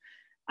approach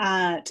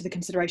to the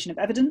consideration of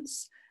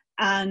evidence,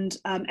 and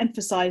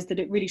emphasised that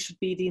it really should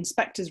be the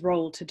inspector's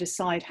role to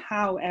decide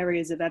how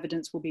areas of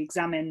evidence will be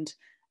examined,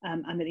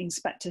 and that the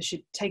inspector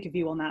should take a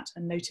view on that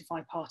and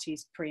notify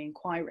parties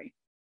pre-inquiry.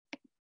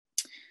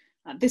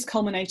 This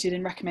culminated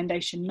in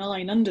recommendation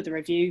 9 under the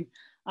review,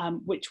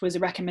 which was a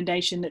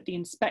recommendation that the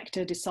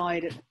inspector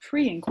decide at the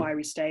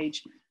pre-inquiry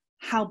stage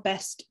how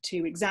best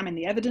to examine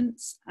the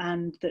evidence,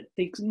 and that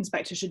the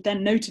inspector should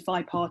then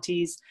notify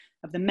parties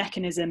of the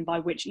mechanism by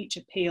which each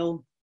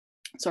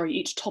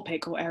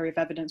topic or area of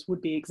evidence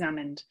would be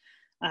examined.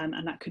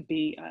 And that could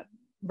be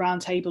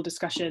roundtable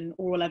discussion,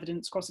 oral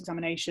evidence,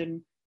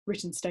 cross-examination,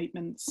 written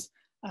statements,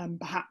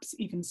 perhaps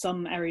even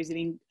some areas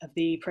of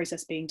the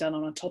process being done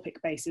on a topic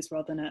basis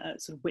rather than a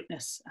sort of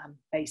witness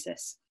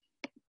basis.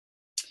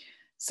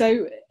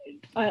 So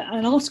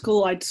an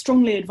article I'd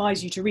strongly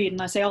advise you to read,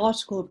 and I say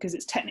article because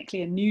it's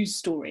technically a news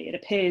story. It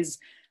appears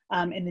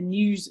in the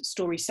news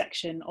story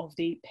section of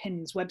the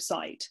PINS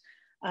website,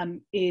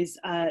 is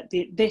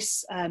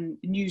this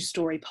news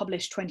story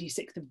published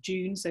 26th of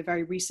June, so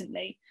very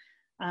recently.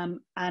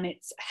 And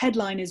its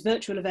headline is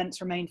 "Virtual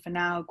events remain for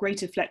now,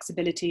 greater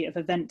flexibility of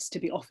events to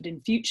be offered in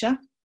future."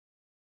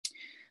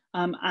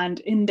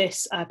 And in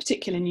this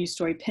particular news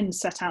story, PINS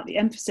set out the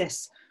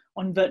emphasis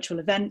on virtual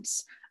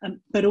events,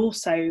 but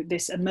also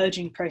this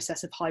emerging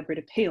process of hybrid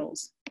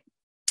appeals.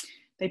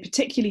 They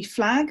particularly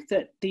flag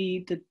that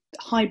the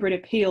hybrid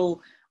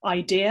appeal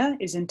idea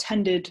is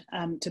intended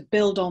to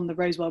build on the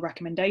Rosewell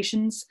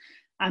recommendations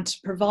and to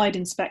provide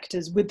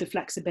inspectors with the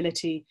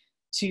flexibility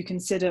to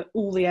consider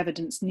all the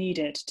evidence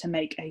needed to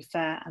make a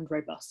fair and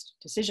robust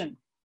decision.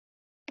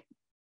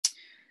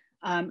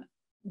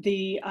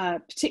 The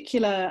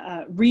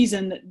particular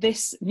reason that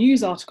this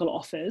news article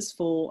offers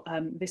for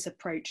this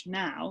approach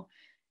now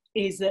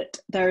is that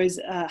there is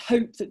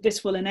hope that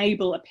this will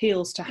enable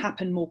appeals to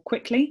happen more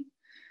quickly,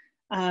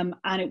 and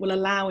it will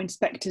allow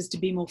inspectors to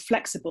be more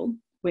flexible,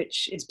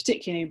 which is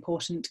particularly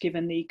important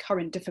given the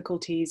current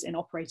difficulties in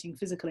operating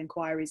physical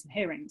inquiries and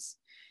hearings.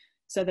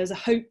 So there's a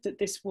hope that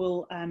this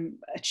will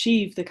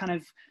achieve the kind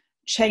of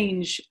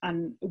change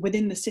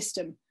within the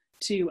system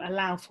to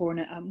allow for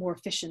a more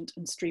efficient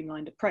and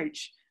streamlined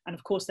approach. And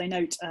of course, they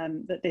note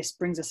that this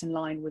brings us in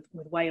line with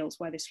Wales,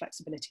 where this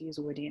flexibility is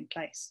already in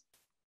place.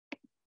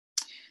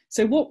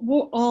 So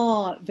what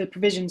are the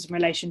provisions in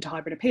relation to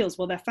hybrid appeals?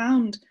 Well, they're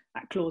found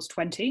at clause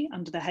 20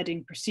 under the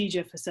heading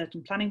Procedure for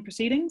Certain Planning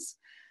Proceedings.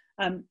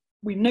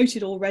 We've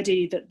noted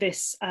already that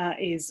this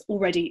is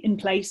already in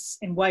place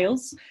in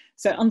Wales.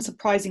 So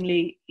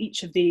unsurprisingly,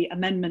 each of the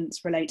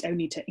amendments relate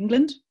only to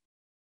England.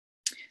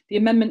 The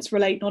amendments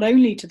relate not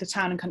only to the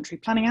Town and Country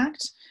Planning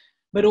Act,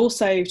 but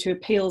also to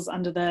appeals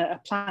under the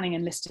Planning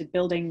and Listed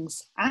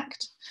Buildings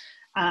Act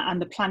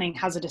and the Planning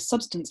Hazardous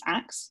Substance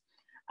Acts.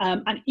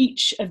 And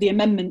each of the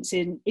amendments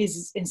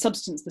is in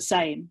substance the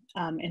same,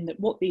 in that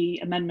what the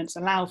amendments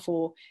allow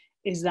for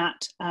is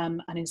that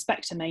an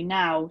inspector may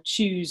now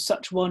choose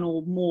such one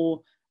or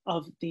more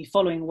of the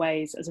following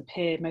ways as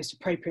appear most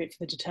appropriate for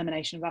the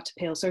determination of that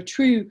appeal. So a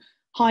true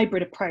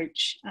hybrid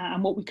approach,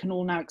 and what we can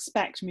all now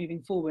expect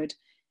moving forward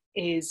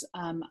is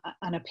an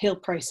appeal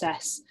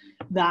process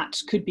that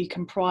could be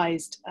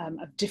comprised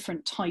of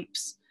different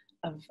types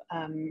of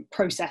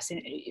process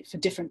for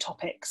different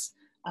topics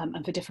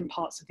and for different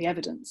parts of the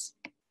evidence.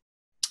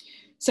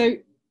 So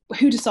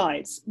who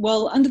decides?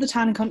 Well, under the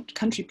Town and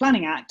Country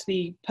Planning Act,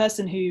 the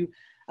person who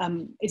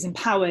is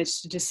empowered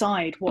to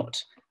decide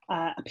what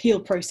appeal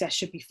process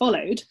should be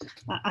followed,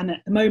 and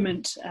at the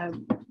moment,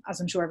 as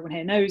I'm sure everyone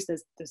here knows,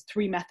 there's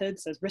 3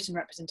 methods. There's written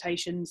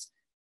representations,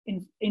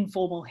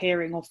 informal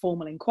hearing, or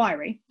formal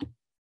inquiry.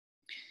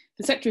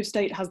 The Secretary of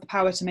State has the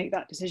power to make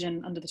that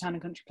decision under the Town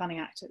and Country Planning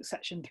Act at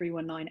section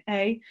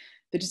 319A.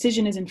 The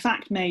decision is in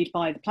fact made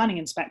by the Planning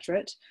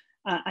Inspectorate,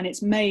 and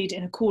it's made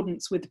in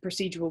accordance with the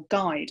procedural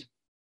guide.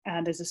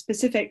 There's a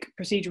specific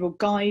procedural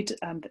guide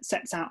that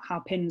sets out how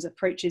PINS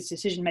approaches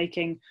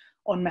decision-making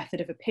on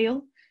method of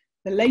appeal.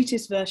 The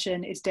latest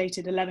version is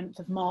dated 11th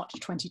of March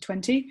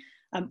 2020.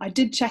 I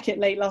did check it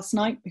late last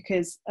night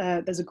because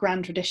there's a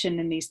grand tradition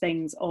in these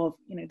things of,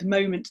 the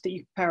moment that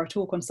you prepare a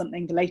talk on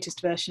something, the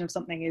latest version of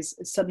something is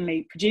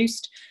suddenly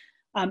produced.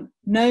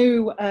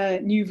 No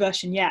new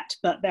version yet,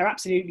 but there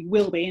absolutely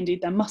will be,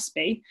 indeed there must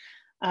be,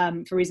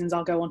 for reasons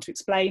I'll go on to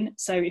explain.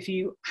 So if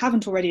you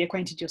haven't already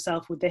acquainted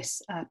yourself with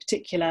this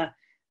particular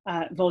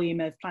volume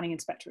of Planning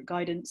Inspectorate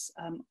guidance,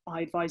 I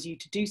advise you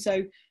to do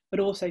so, but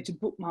also to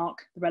bookmark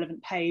the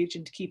relevant page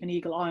and to keep an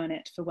eagle eye on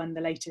it for when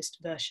the latest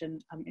version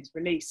is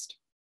released.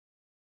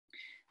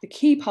 The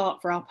key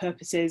part for our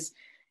purposes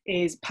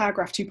is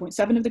paragraph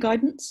 2.7 of the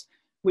guidance,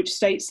 which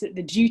states that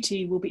the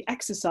duty will be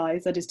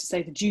exercised, that is to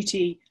say the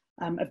duty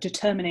of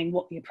determining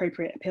what the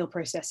appropriate appeal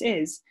process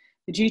is.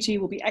 The duty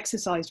will be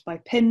exercised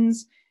by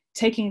PINS,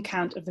 taking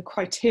account of the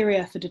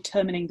criteria for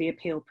determining the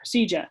appeal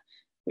procedure,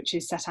 which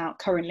is set out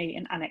currently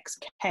in Annex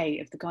K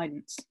of the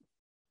guidance.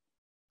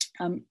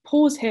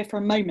 Pause here for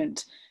a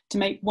moment to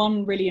make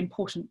one really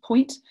important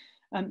point.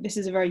 This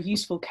is a very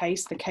useful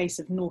case, the case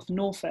of North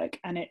Norfolk,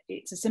 and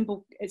it's a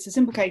simple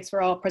case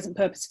for our present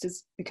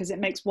purposes because it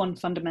makes one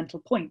fundamental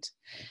point.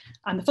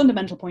 And the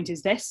fundamental point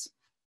is this,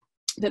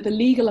 that the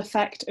legal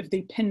effect of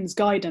the PINS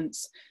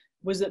guidance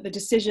was that the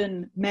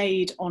decision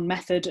made on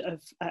method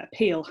of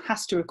appeal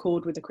has to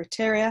accord with the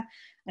criteria,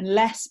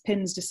 unless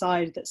PINS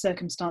decide that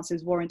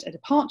circumstances warrant a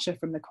departure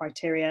from the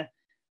criteria,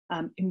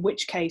 in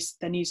which case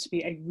there needs to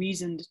be a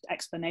reasoned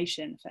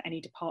explanation for any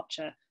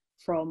departure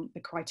from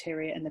the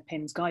criteria in the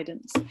PINS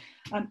guidance.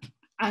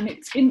 And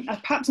it's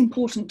perhaps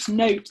important to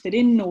note that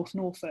in North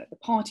Norfolk, the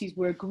parties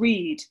were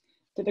agreed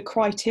that the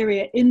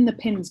criteria in the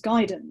PINS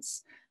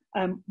guidance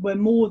were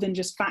more than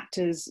just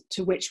factors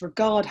to which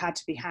regard had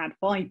to be had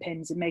by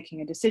PINS in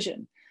making a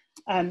decision.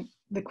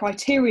 The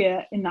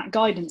criteria in that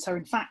guidance are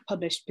in fact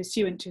published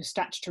pursuant to a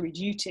statutory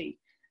duty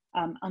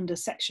under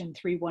section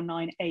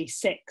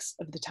 319A6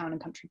 of the Town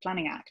and Country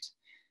Planning Act.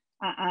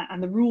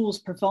 And the rules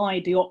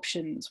provide the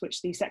options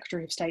which the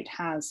Secretary of State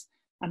has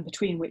and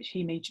between which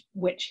he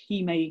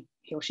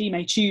or she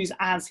may choose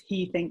as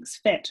he thinks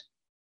fit.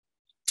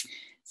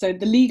 So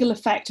the legal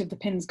effect of the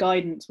PINS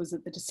guidance was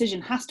that the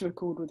decision has to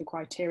accord with the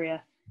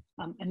criteria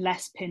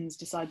unless PINS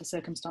decide the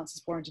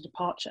circumstances warrant a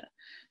departure.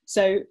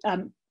 So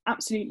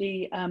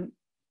absolutely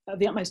of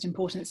the utmost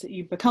importance that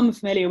you become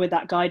familiar with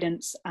that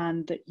guidance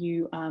and that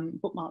you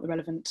bookmark the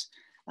relevant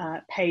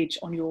page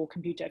on your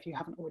computer if you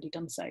haven't already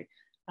done so,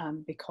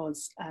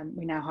 because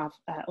we now have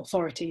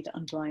authority that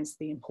underlines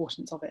the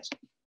importance of it.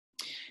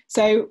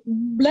 So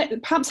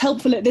perhaps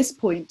helpful at this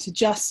point to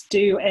just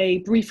do a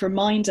brief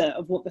reminder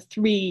of what the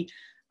three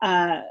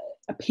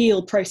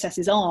appeal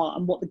processes are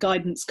and what the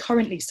guidance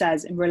currently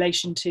says in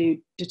relation to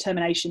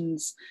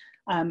determinations,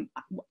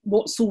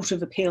 what sort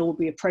of appeal will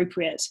be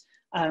appropriate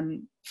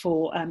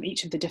for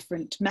each of the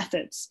different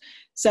methods.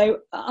 So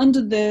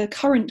under the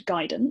current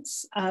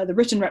guidance, the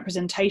written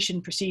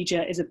representation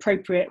procedure is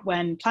appropriate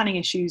when planning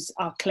issues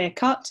are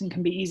clear-cut and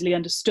can be easily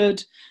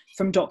understood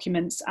from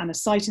documents and a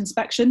site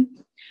inspection.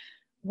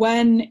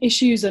 When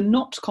issues are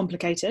not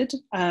complicated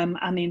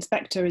and the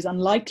inspector is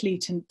unlikely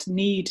to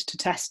need to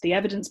test the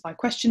evidence by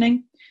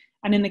questioning,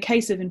 and in the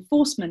case of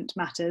enforcement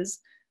matters,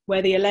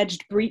 where the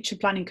alleged breach of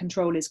planning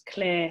control is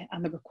clear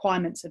and the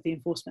requirements of the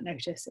enforcement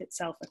notice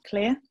itself are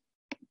clear.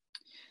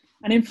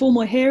 An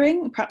informal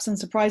hearing, perhaps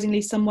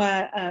unsurprisingly,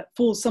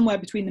 falls somewhere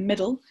between the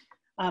middle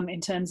in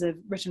terms of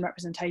written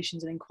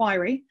representations and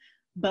inquiry,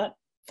 but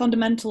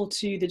fundamental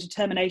to the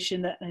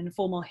determination that an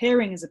informal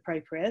hearing is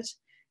appropriate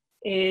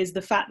is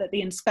the fact that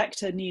the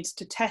inspector needs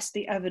to test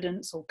the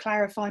evidence or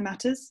clarify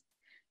matters.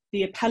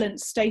 The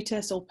appellant's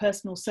status or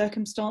personal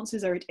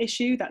circumstances are at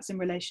issue, that's in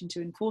relation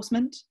to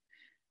enforcement.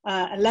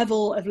 A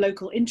level of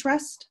local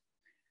interest,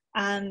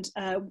 and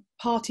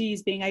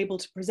parties being able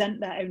to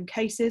present their own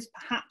cases,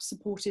 perhaps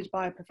supported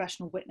by a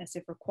professional witness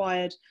if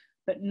required,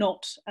 but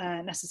not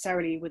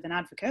necessarily with an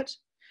advocate.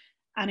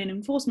 And in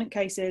enforcement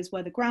cases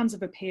where the grounds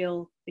of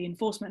appeal, the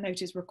enforcement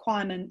notice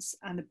requirements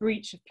and the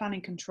breach of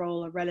planning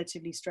control are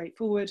relatively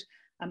straightforward,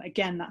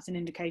 again, that's an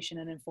indication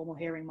an informal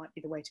hearing might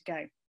be the way to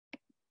go.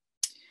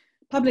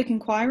 Public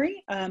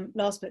inquiry,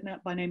 last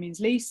but by no means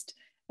least,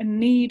 a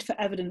need for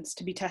evidence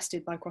to be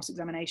tested by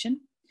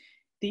cross-examination.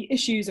 The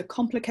issues are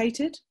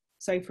complicated.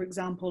 So for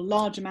example,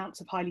 large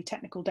amounts of highly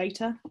technical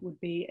data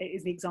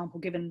is the example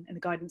given in the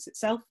guidance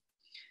itself.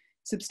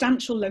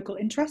 Substantial local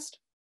interest.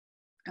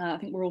 I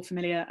think we're all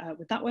familiar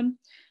with that one.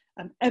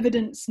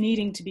 Evidence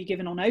needing to be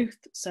given on oath,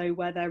 so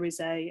where there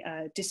is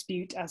a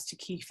dispute as to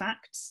key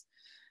facts,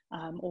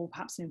 or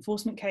perhaps an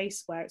enforcement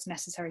case where it's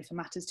necessary for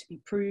matters to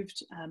be proved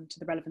to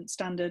the relevant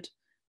standard,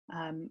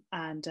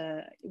 and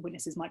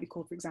witnesses might be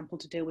called, for example,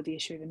 to deal with the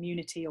issue of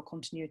immunity or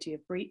continuity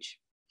of breach.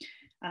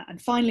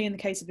 And finally, in the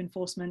case of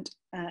enforcement,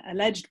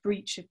 alleged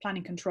breach of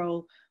planning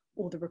control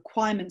or the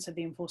requirements of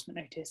the enforcement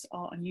notice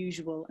are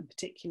unusual and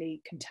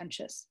particularly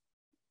contentious.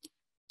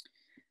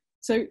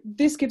 So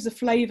this gives a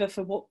flavour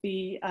for what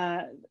the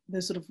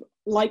sort of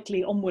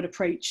likely onward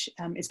approach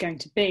is going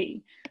to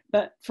be.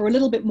 But for a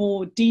little bit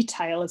more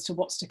detail as to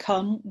what's to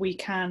come, we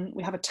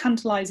have a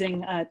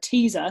tantalising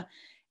teaser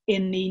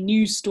in the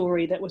news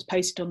story that was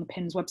posted on the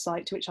PINS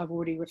website, to which I've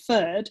already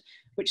referred,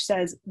 which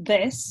says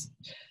this: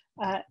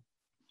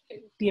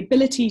 the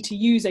ability to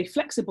use a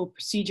flexible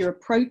procedure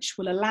approach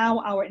will allow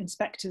our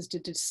inspectors to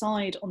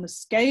decide on the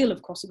scale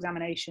of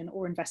cross-examination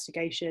or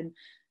investigation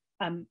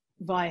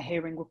via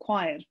hearing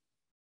required.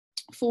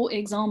 For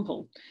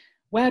example,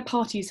 where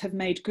parties have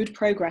made good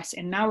progress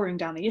in narrowing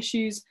down the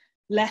issues,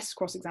 less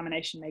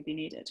cross-examination may be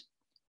needed.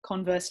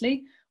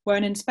 Conversely, where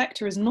an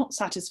inspector is not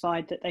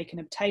satisfied that they can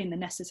obtain the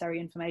necessary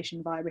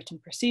information via written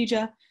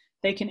procedure,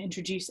 they can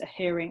introduce a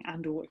hearing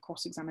and/or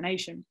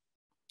cross-examination.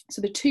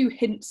 So the two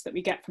hints that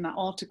we get from that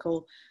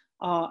article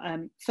are,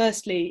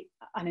 firstly,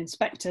 an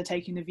inspector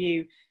taking the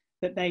view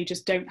that they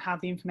just don't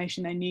have the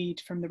information they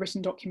need from the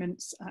written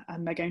documents,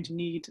 and they're going to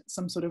need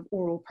some sort of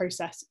oral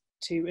process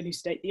to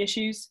elucidate the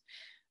issues.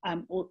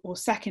 Or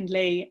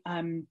secondly,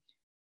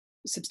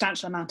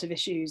 substantial amount of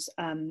issues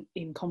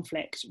in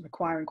conflict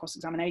requiring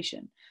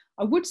cross-examination.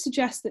 I would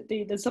suggest that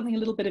there's something a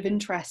little bit of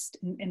interest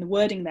in the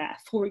wording there.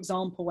 For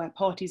example, where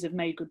parties have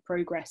made good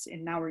progress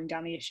in narrowing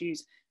down the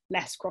issues,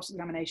 less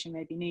cross-examination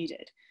may be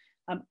needed.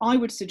 I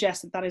would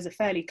suggest that that is a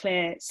fairly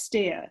clear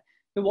steer,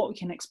 but what we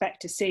can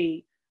expect to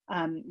see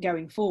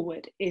going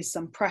forward is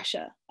some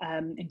pressure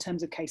in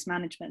terms of case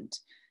management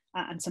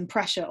and some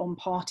pressure on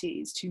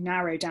parties to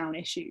narrow down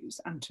issues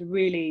and to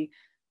really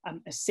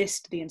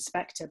assist the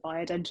inspector by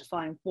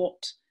identifying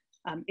what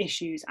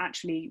issues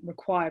actually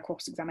require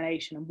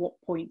cross-examination and what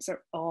points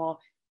are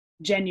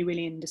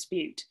genuinely in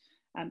dispute.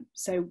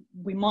 So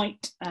we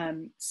might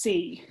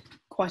see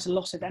quite a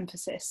lot of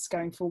emphasis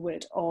going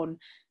forward on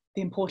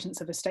the importance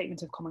of a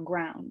statement of common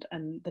ground,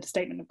 and that a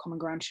statement of common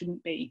ground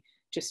shouldn't be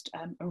just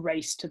a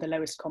race to the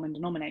lowest common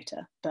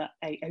denominator, but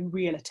a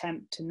real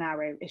attempt to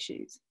narrow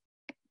issues.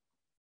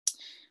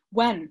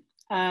 When?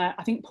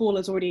 I think Paul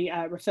has already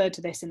referred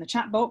to this in the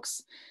chat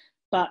box,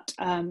 but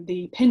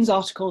the PINS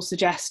article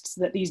suggests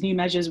that these new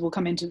measures will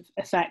come into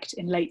effect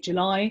in late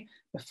July,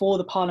 before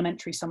the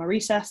parliamentary summer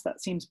recess.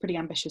 That seems pretty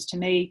ambitious to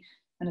me.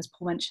 And as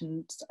Paul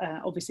mentioned,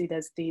 obviously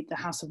there's the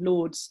House of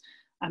Lords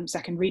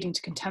second reading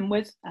to contend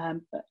with.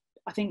 But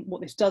I think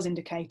what this does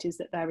indicate is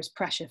that there is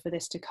pressure for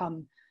this to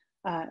come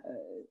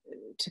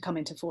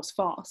into force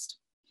fast.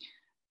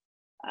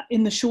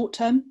 In the short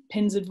term,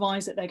 PINS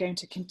advise that they're going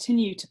to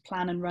continue to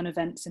plan and run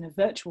events in a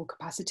virtual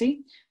capacity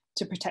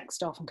to protect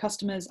staff and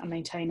customers and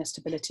maintain a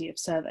stability of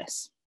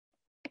service.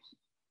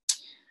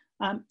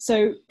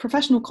 So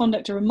professional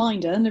conduct, a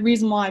reminder, and the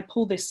reason why I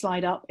pulled this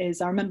slide up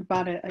is I remember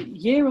about a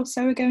year or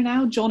so ago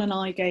now, John and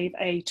I gave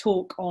a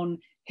talk on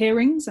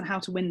hearings and how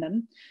to win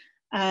them.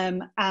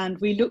 And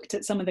we looked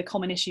at some of the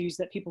common issues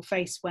that people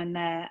face when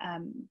they're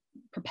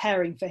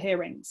preparing for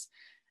hearings.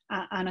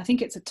 And I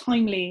think it's a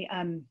timely,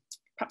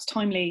 perhaps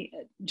timely,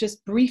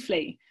 just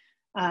briefly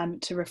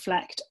to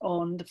reflect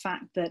on the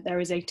fact that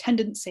there is a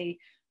tendency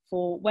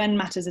for when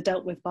matters are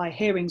dealt with by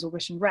hearings or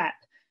written rep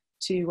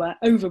to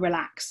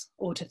over-relax,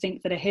 or to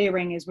think that a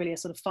hearing is really a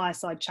sort of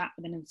fireside chat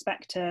with an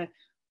inspector,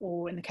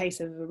 or in the case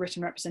of a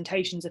written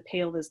representations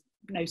appeal, there's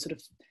no sort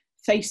of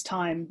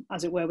FaceTime,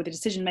 as it were, with a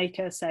decision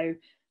maker. So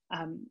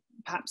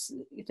perhaps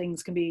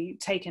things can be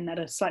taken at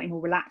a slightly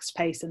more relaxed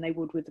pace than they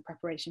would with the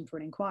preparation for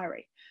an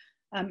inquiry.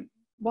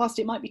 Whilst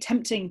it might be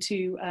tempting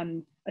to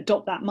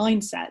adopt that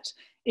mindset,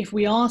 if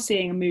we are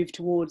seeing a move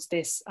towards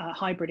this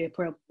hybrid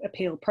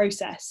appeal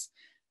process,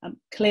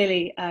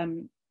 clearly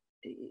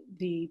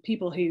the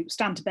people who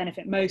stand to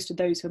benefit most are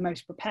those who are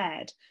most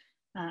prepared.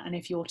 And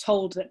if you're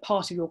told that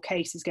part of your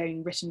case is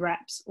going written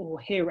reps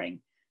or hearing,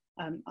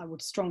 I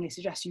would strongly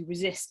suggest you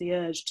resist the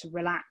urge to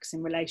relax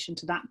in relation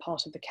to that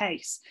part of the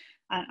case.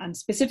 And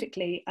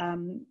specifically,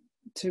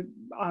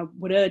 I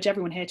would urge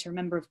everyone here to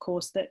remember, of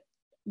course, that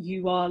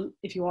you are,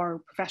 if you are a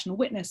professional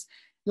witness,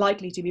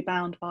 likely to be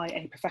bound by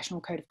a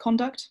professional code of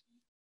conduct,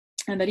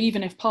 and that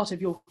even if part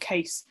of your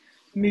case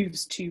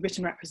moves to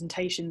written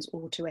representations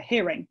or to a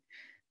hearing,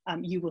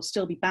 you will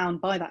still be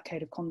bound by that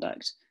code of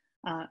conduct,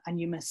 and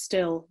you must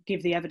still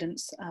give the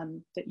evidence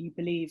that you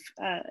believe,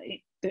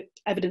 the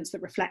evidence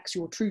that reflects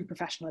your true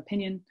professional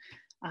opinion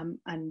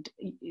and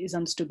is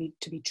understood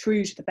to be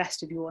true to the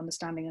best of your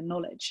understanding and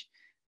knowledge.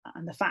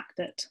 And the fact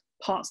that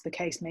parts of the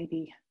case may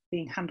be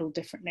being handled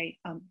differently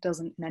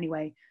doesn't in any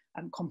way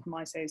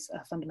compromise those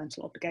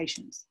fundamental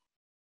obligations.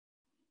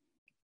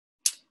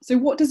 So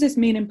what does this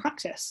mean in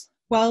practice?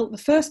 Well, the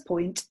first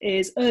point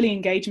is early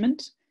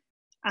engagement,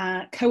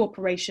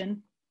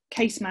 cooperation,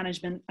 case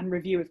management and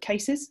review of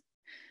cases.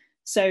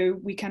 So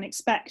we can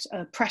expect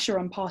pressure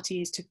on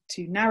parties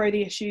to narrow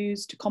the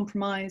issues, to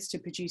compromise, to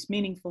produce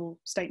meaningful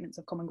statements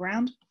of common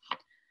ground.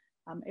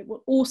 It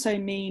will also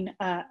mean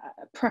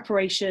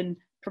preparation,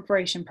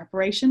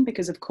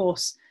 because of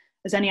course,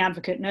 as any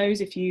advocate knows,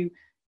 if you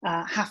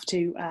have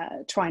to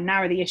try and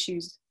narrow the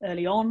issues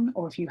early on,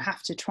 or if you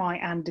have to try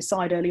and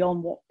decide early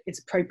on what is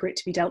appropriate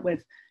to be dealt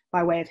with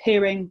by way of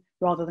hearing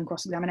rather than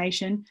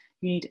cross-examination,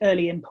 you need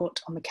early input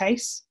on the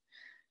case.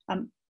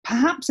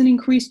 Perhaps an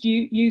increased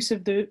use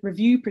of the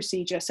review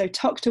procedure. So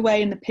tucked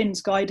away in the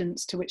PINS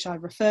guidance to which I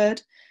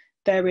referred,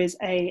 there is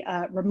a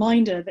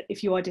reminder that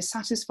if you are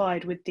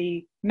dissatisfied with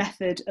the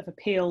method of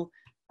appeal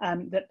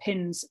that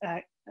PINS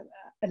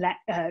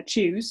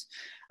choose,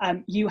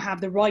 you have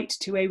the right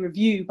to a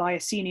review by a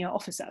senior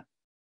officer.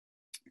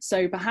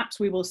 So perhaps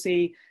we will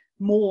see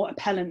more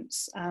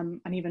appellants and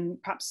even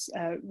perhaps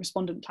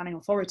respondent planning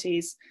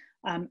authorities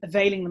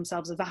availing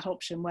themselves of that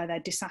option where they're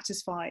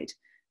dissatisfied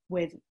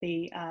with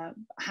the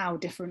how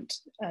different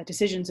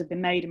decisions have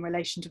been made in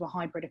relation to a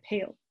hybrid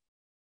appeal.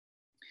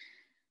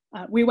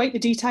 We await the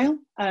detail.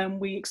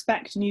 We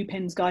expect new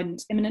PINS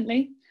guidance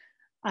imminently,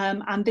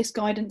 and this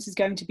guidance is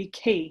going to be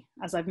key.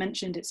 As I've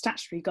mentioned, it's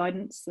statutory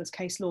guidance. There's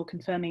case law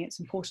confirming its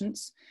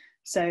importance.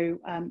 So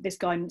this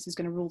guidance is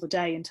going to rule the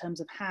day in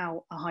terms of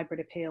how a hybrid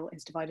appeal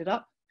is divided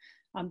up.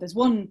 There's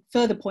one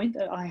further point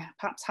that I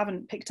perhaps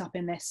haven't picked up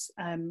in this,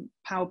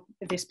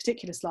 this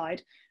particular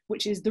slide,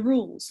 which is the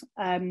rules.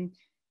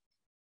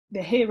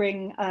 The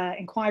hearing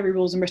inquiry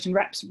rules and written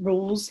reps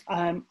rules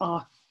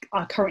are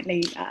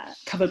currently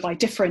covered by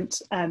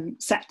different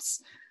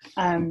sets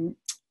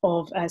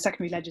of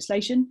secondary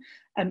legislation.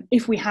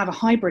 If we have a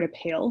hybrid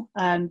appeal,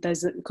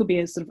 it could be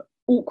a sort of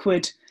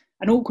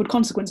an awkward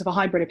consequence of a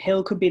hybrid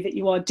appeal could be that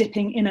you are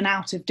dipping in and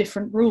out of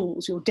different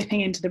rules. You're dipping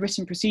into the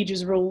written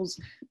procedures rules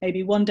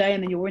maybe one day,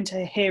 and then you're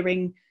into a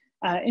hearing,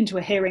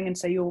 and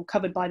so you're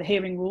covered by the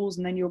hearing rules,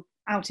 and then you're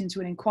out into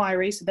an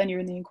inquiry, so then you're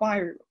in the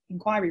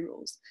inquiry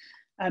rules.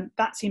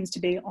 That seems to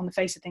be, on the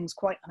face of things,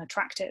 quite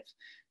unattractive.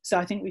 So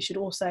I think we should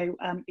also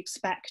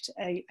expect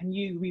a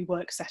new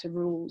reworked set of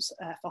rules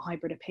for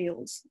hybrid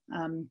appeals,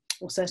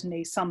 or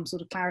certainly some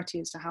sort of clarity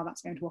as to how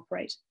that's going to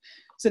operate.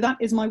 So that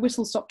is my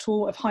whistle-stop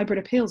tour of hybrid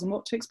appeals and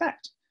what to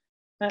expect.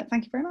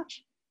 Thank you very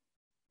much.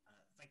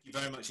 Thank you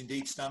very much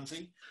indeed,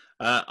 Stanzi.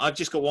 I've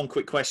just got one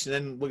quick question,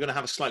 then we're going to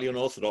have a slightly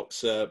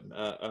unorthodox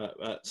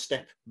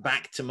step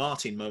back to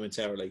Martin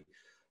momentarily.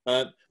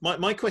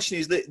 My question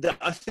is that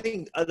I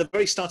think at the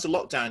very start of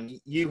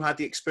lockdown, you had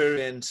the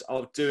experience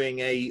of doing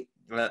a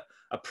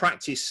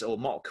practice or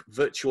mock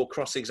virtual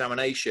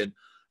cross-examination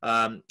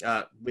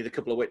with a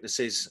couple of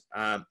witnesses,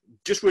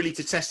 just really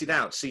to test it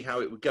out, see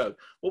how it would go.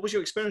 What was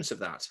your experience of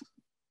that?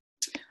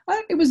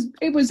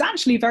 It was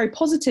actually very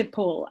positive,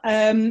 Paul.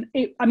 I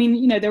mean,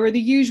 you know, there are the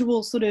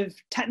usual sort of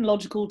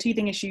technological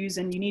teething issues,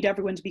 and you need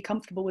everyone to be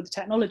comfortable with the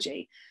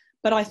technology.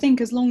 But I think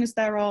as long as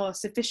there are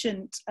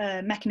sufficient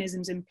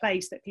mechanisms in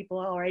place that people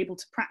are able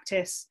to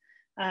practice,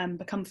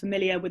 become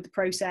familiar with the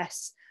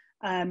process,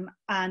 and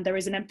there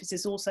is an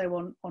emphasis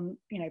also on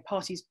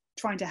parties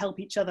trying to help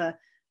each other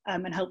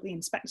and help the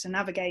inspector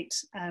navigate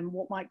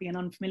what might be an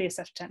unfamiliar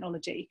set of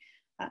technology.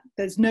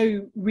 There's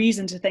no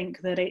reason to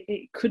think that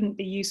it couldn't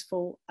be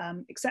useful,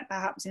 except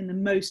perhaps in the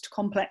most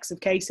complex of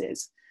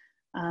cases,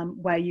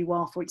 where you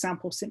are, for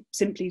example,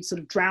 simply sort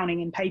of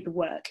drowning in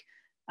paperwork.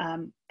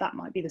 That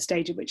might be the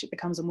stage at which it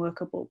becomes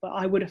unworkable. But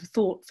I would have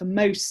thought for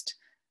most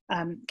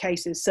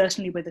cases,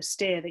 certainly with a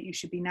steer, that you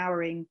should be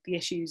narrowing the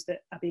issues that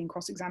are being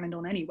cross-examined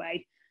on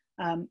anyway.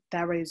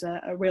 There is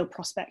a real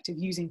prospect of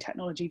using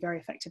technology very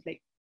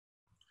effectively.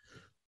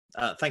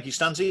 Thank you,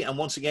 Stanzi. And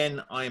once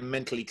again, I am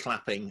mentally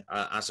clapping,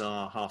 as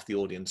are half the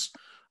audience.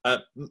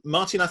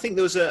 Martin, I think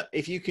there was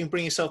if you can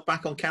bring yourself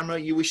back on camera,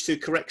 you wish to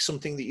correct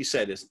something that you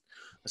said. It's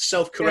a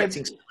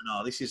self-correcting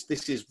seminar. This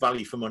is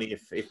value for money,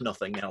 if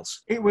nothing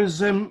else. It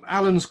was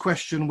Alan's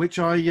question, which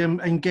I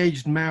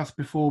engaged mouth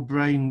before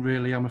brain,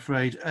 really, I'm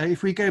afraid.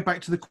 If we go back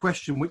to the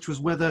question, which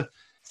was whether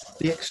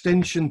the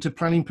extension to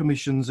planning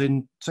permissions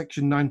in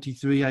section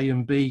 93A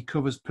and B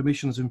covers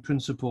permissions in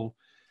principle,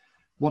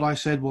 what I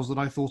said was that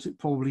I thought it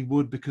probably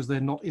would, because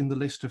they're not in the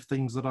list of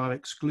things that are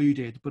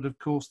excluded. But of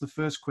course, the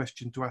first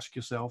question to ask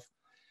yourself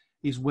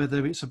is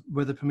whether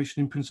whether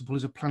permission in principle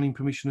is a planning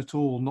permission at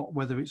all, not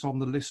whether it's on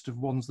the list of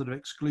ones that are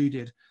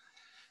excluded.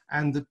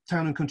 And the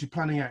Town and Country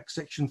Planning Act,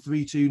 section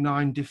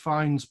 329,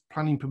 defines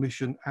planning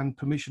permission and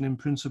permission in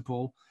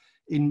principle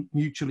in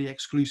mutually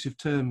exclusive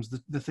terms.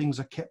 The things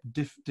are kept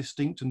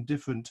distinct and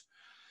different.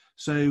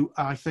 So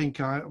I think,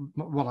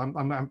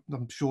 I'm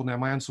sure now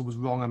my answer was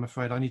wrong, I'm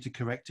afraid. I need to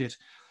correct it.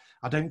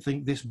 I don't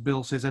think this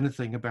bill says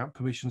anything about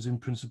permissions in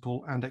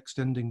principle and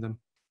extending them.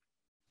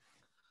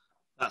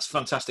 That's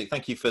fantastic.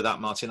 Thank you for that,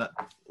 Martin.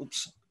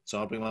 Oops, so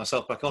I'll bring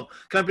myself back on.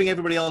 Can I bring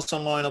everybody else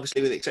online,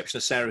 obviously with the exception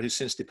of Sarah, who's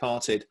since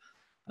departed.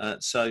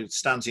 So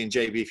Stanzi and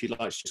JB, if you'd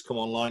like to just come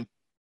online.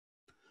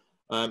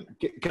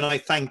 Can I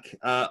thank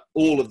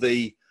all of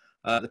the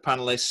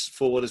panelists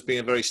for what has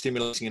been a very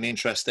stimulating and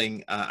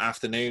interesting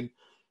afternoon.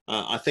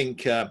 I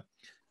think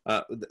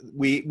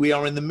we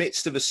are in the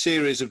midst of a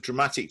series of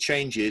dramatic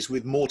changes,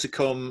 with more to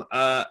come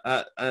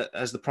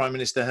as the Prime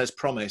Minister has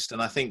promised.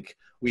 And I think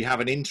we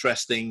have an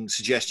interesting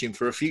suggestion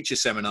for a future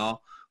seminar,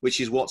 which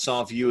is what's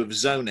our view of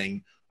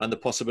zoning and the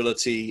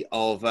possibility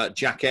of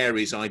Jack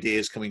Airy's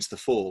ideas coming to the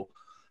fore.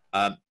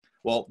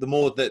 Well, the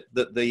more that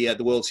the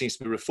world seems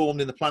to be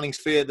reformed in the planning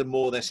sphere, the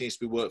more there seems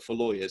to be work for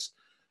lawyers.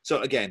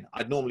 So again,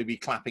 I'd normally be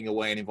clapping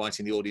away and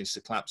inviting the audience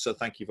to clap, so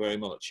thank you very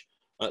much.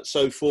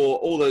 So for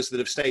all those that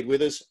have stayed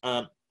with us,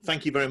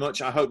 thank you very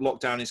much. I hope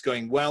lockdown is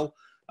going well.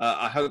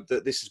 I hope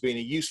that this has been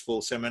a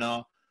useful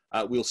seminar.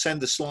 We'll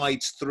send the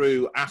slides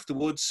through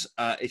afterwards.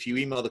 If you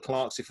email the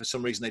clerks, if for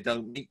some reason they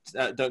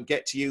don't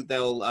get to you,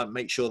 they'll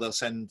make sure they'll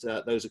send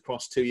those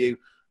across to you,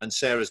 and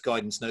Sarah's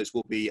guidance notes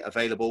will be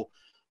available.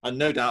 And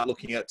no doubt,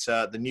 looking at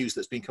the news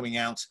that's been coming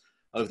out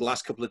over the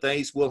last couple of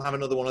days, we'll have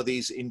another one of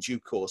these in due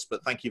course.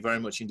 But thank you very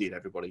much indeed,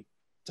 everybody.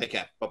 Take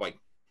care. Bye-bye.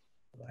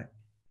 Bye.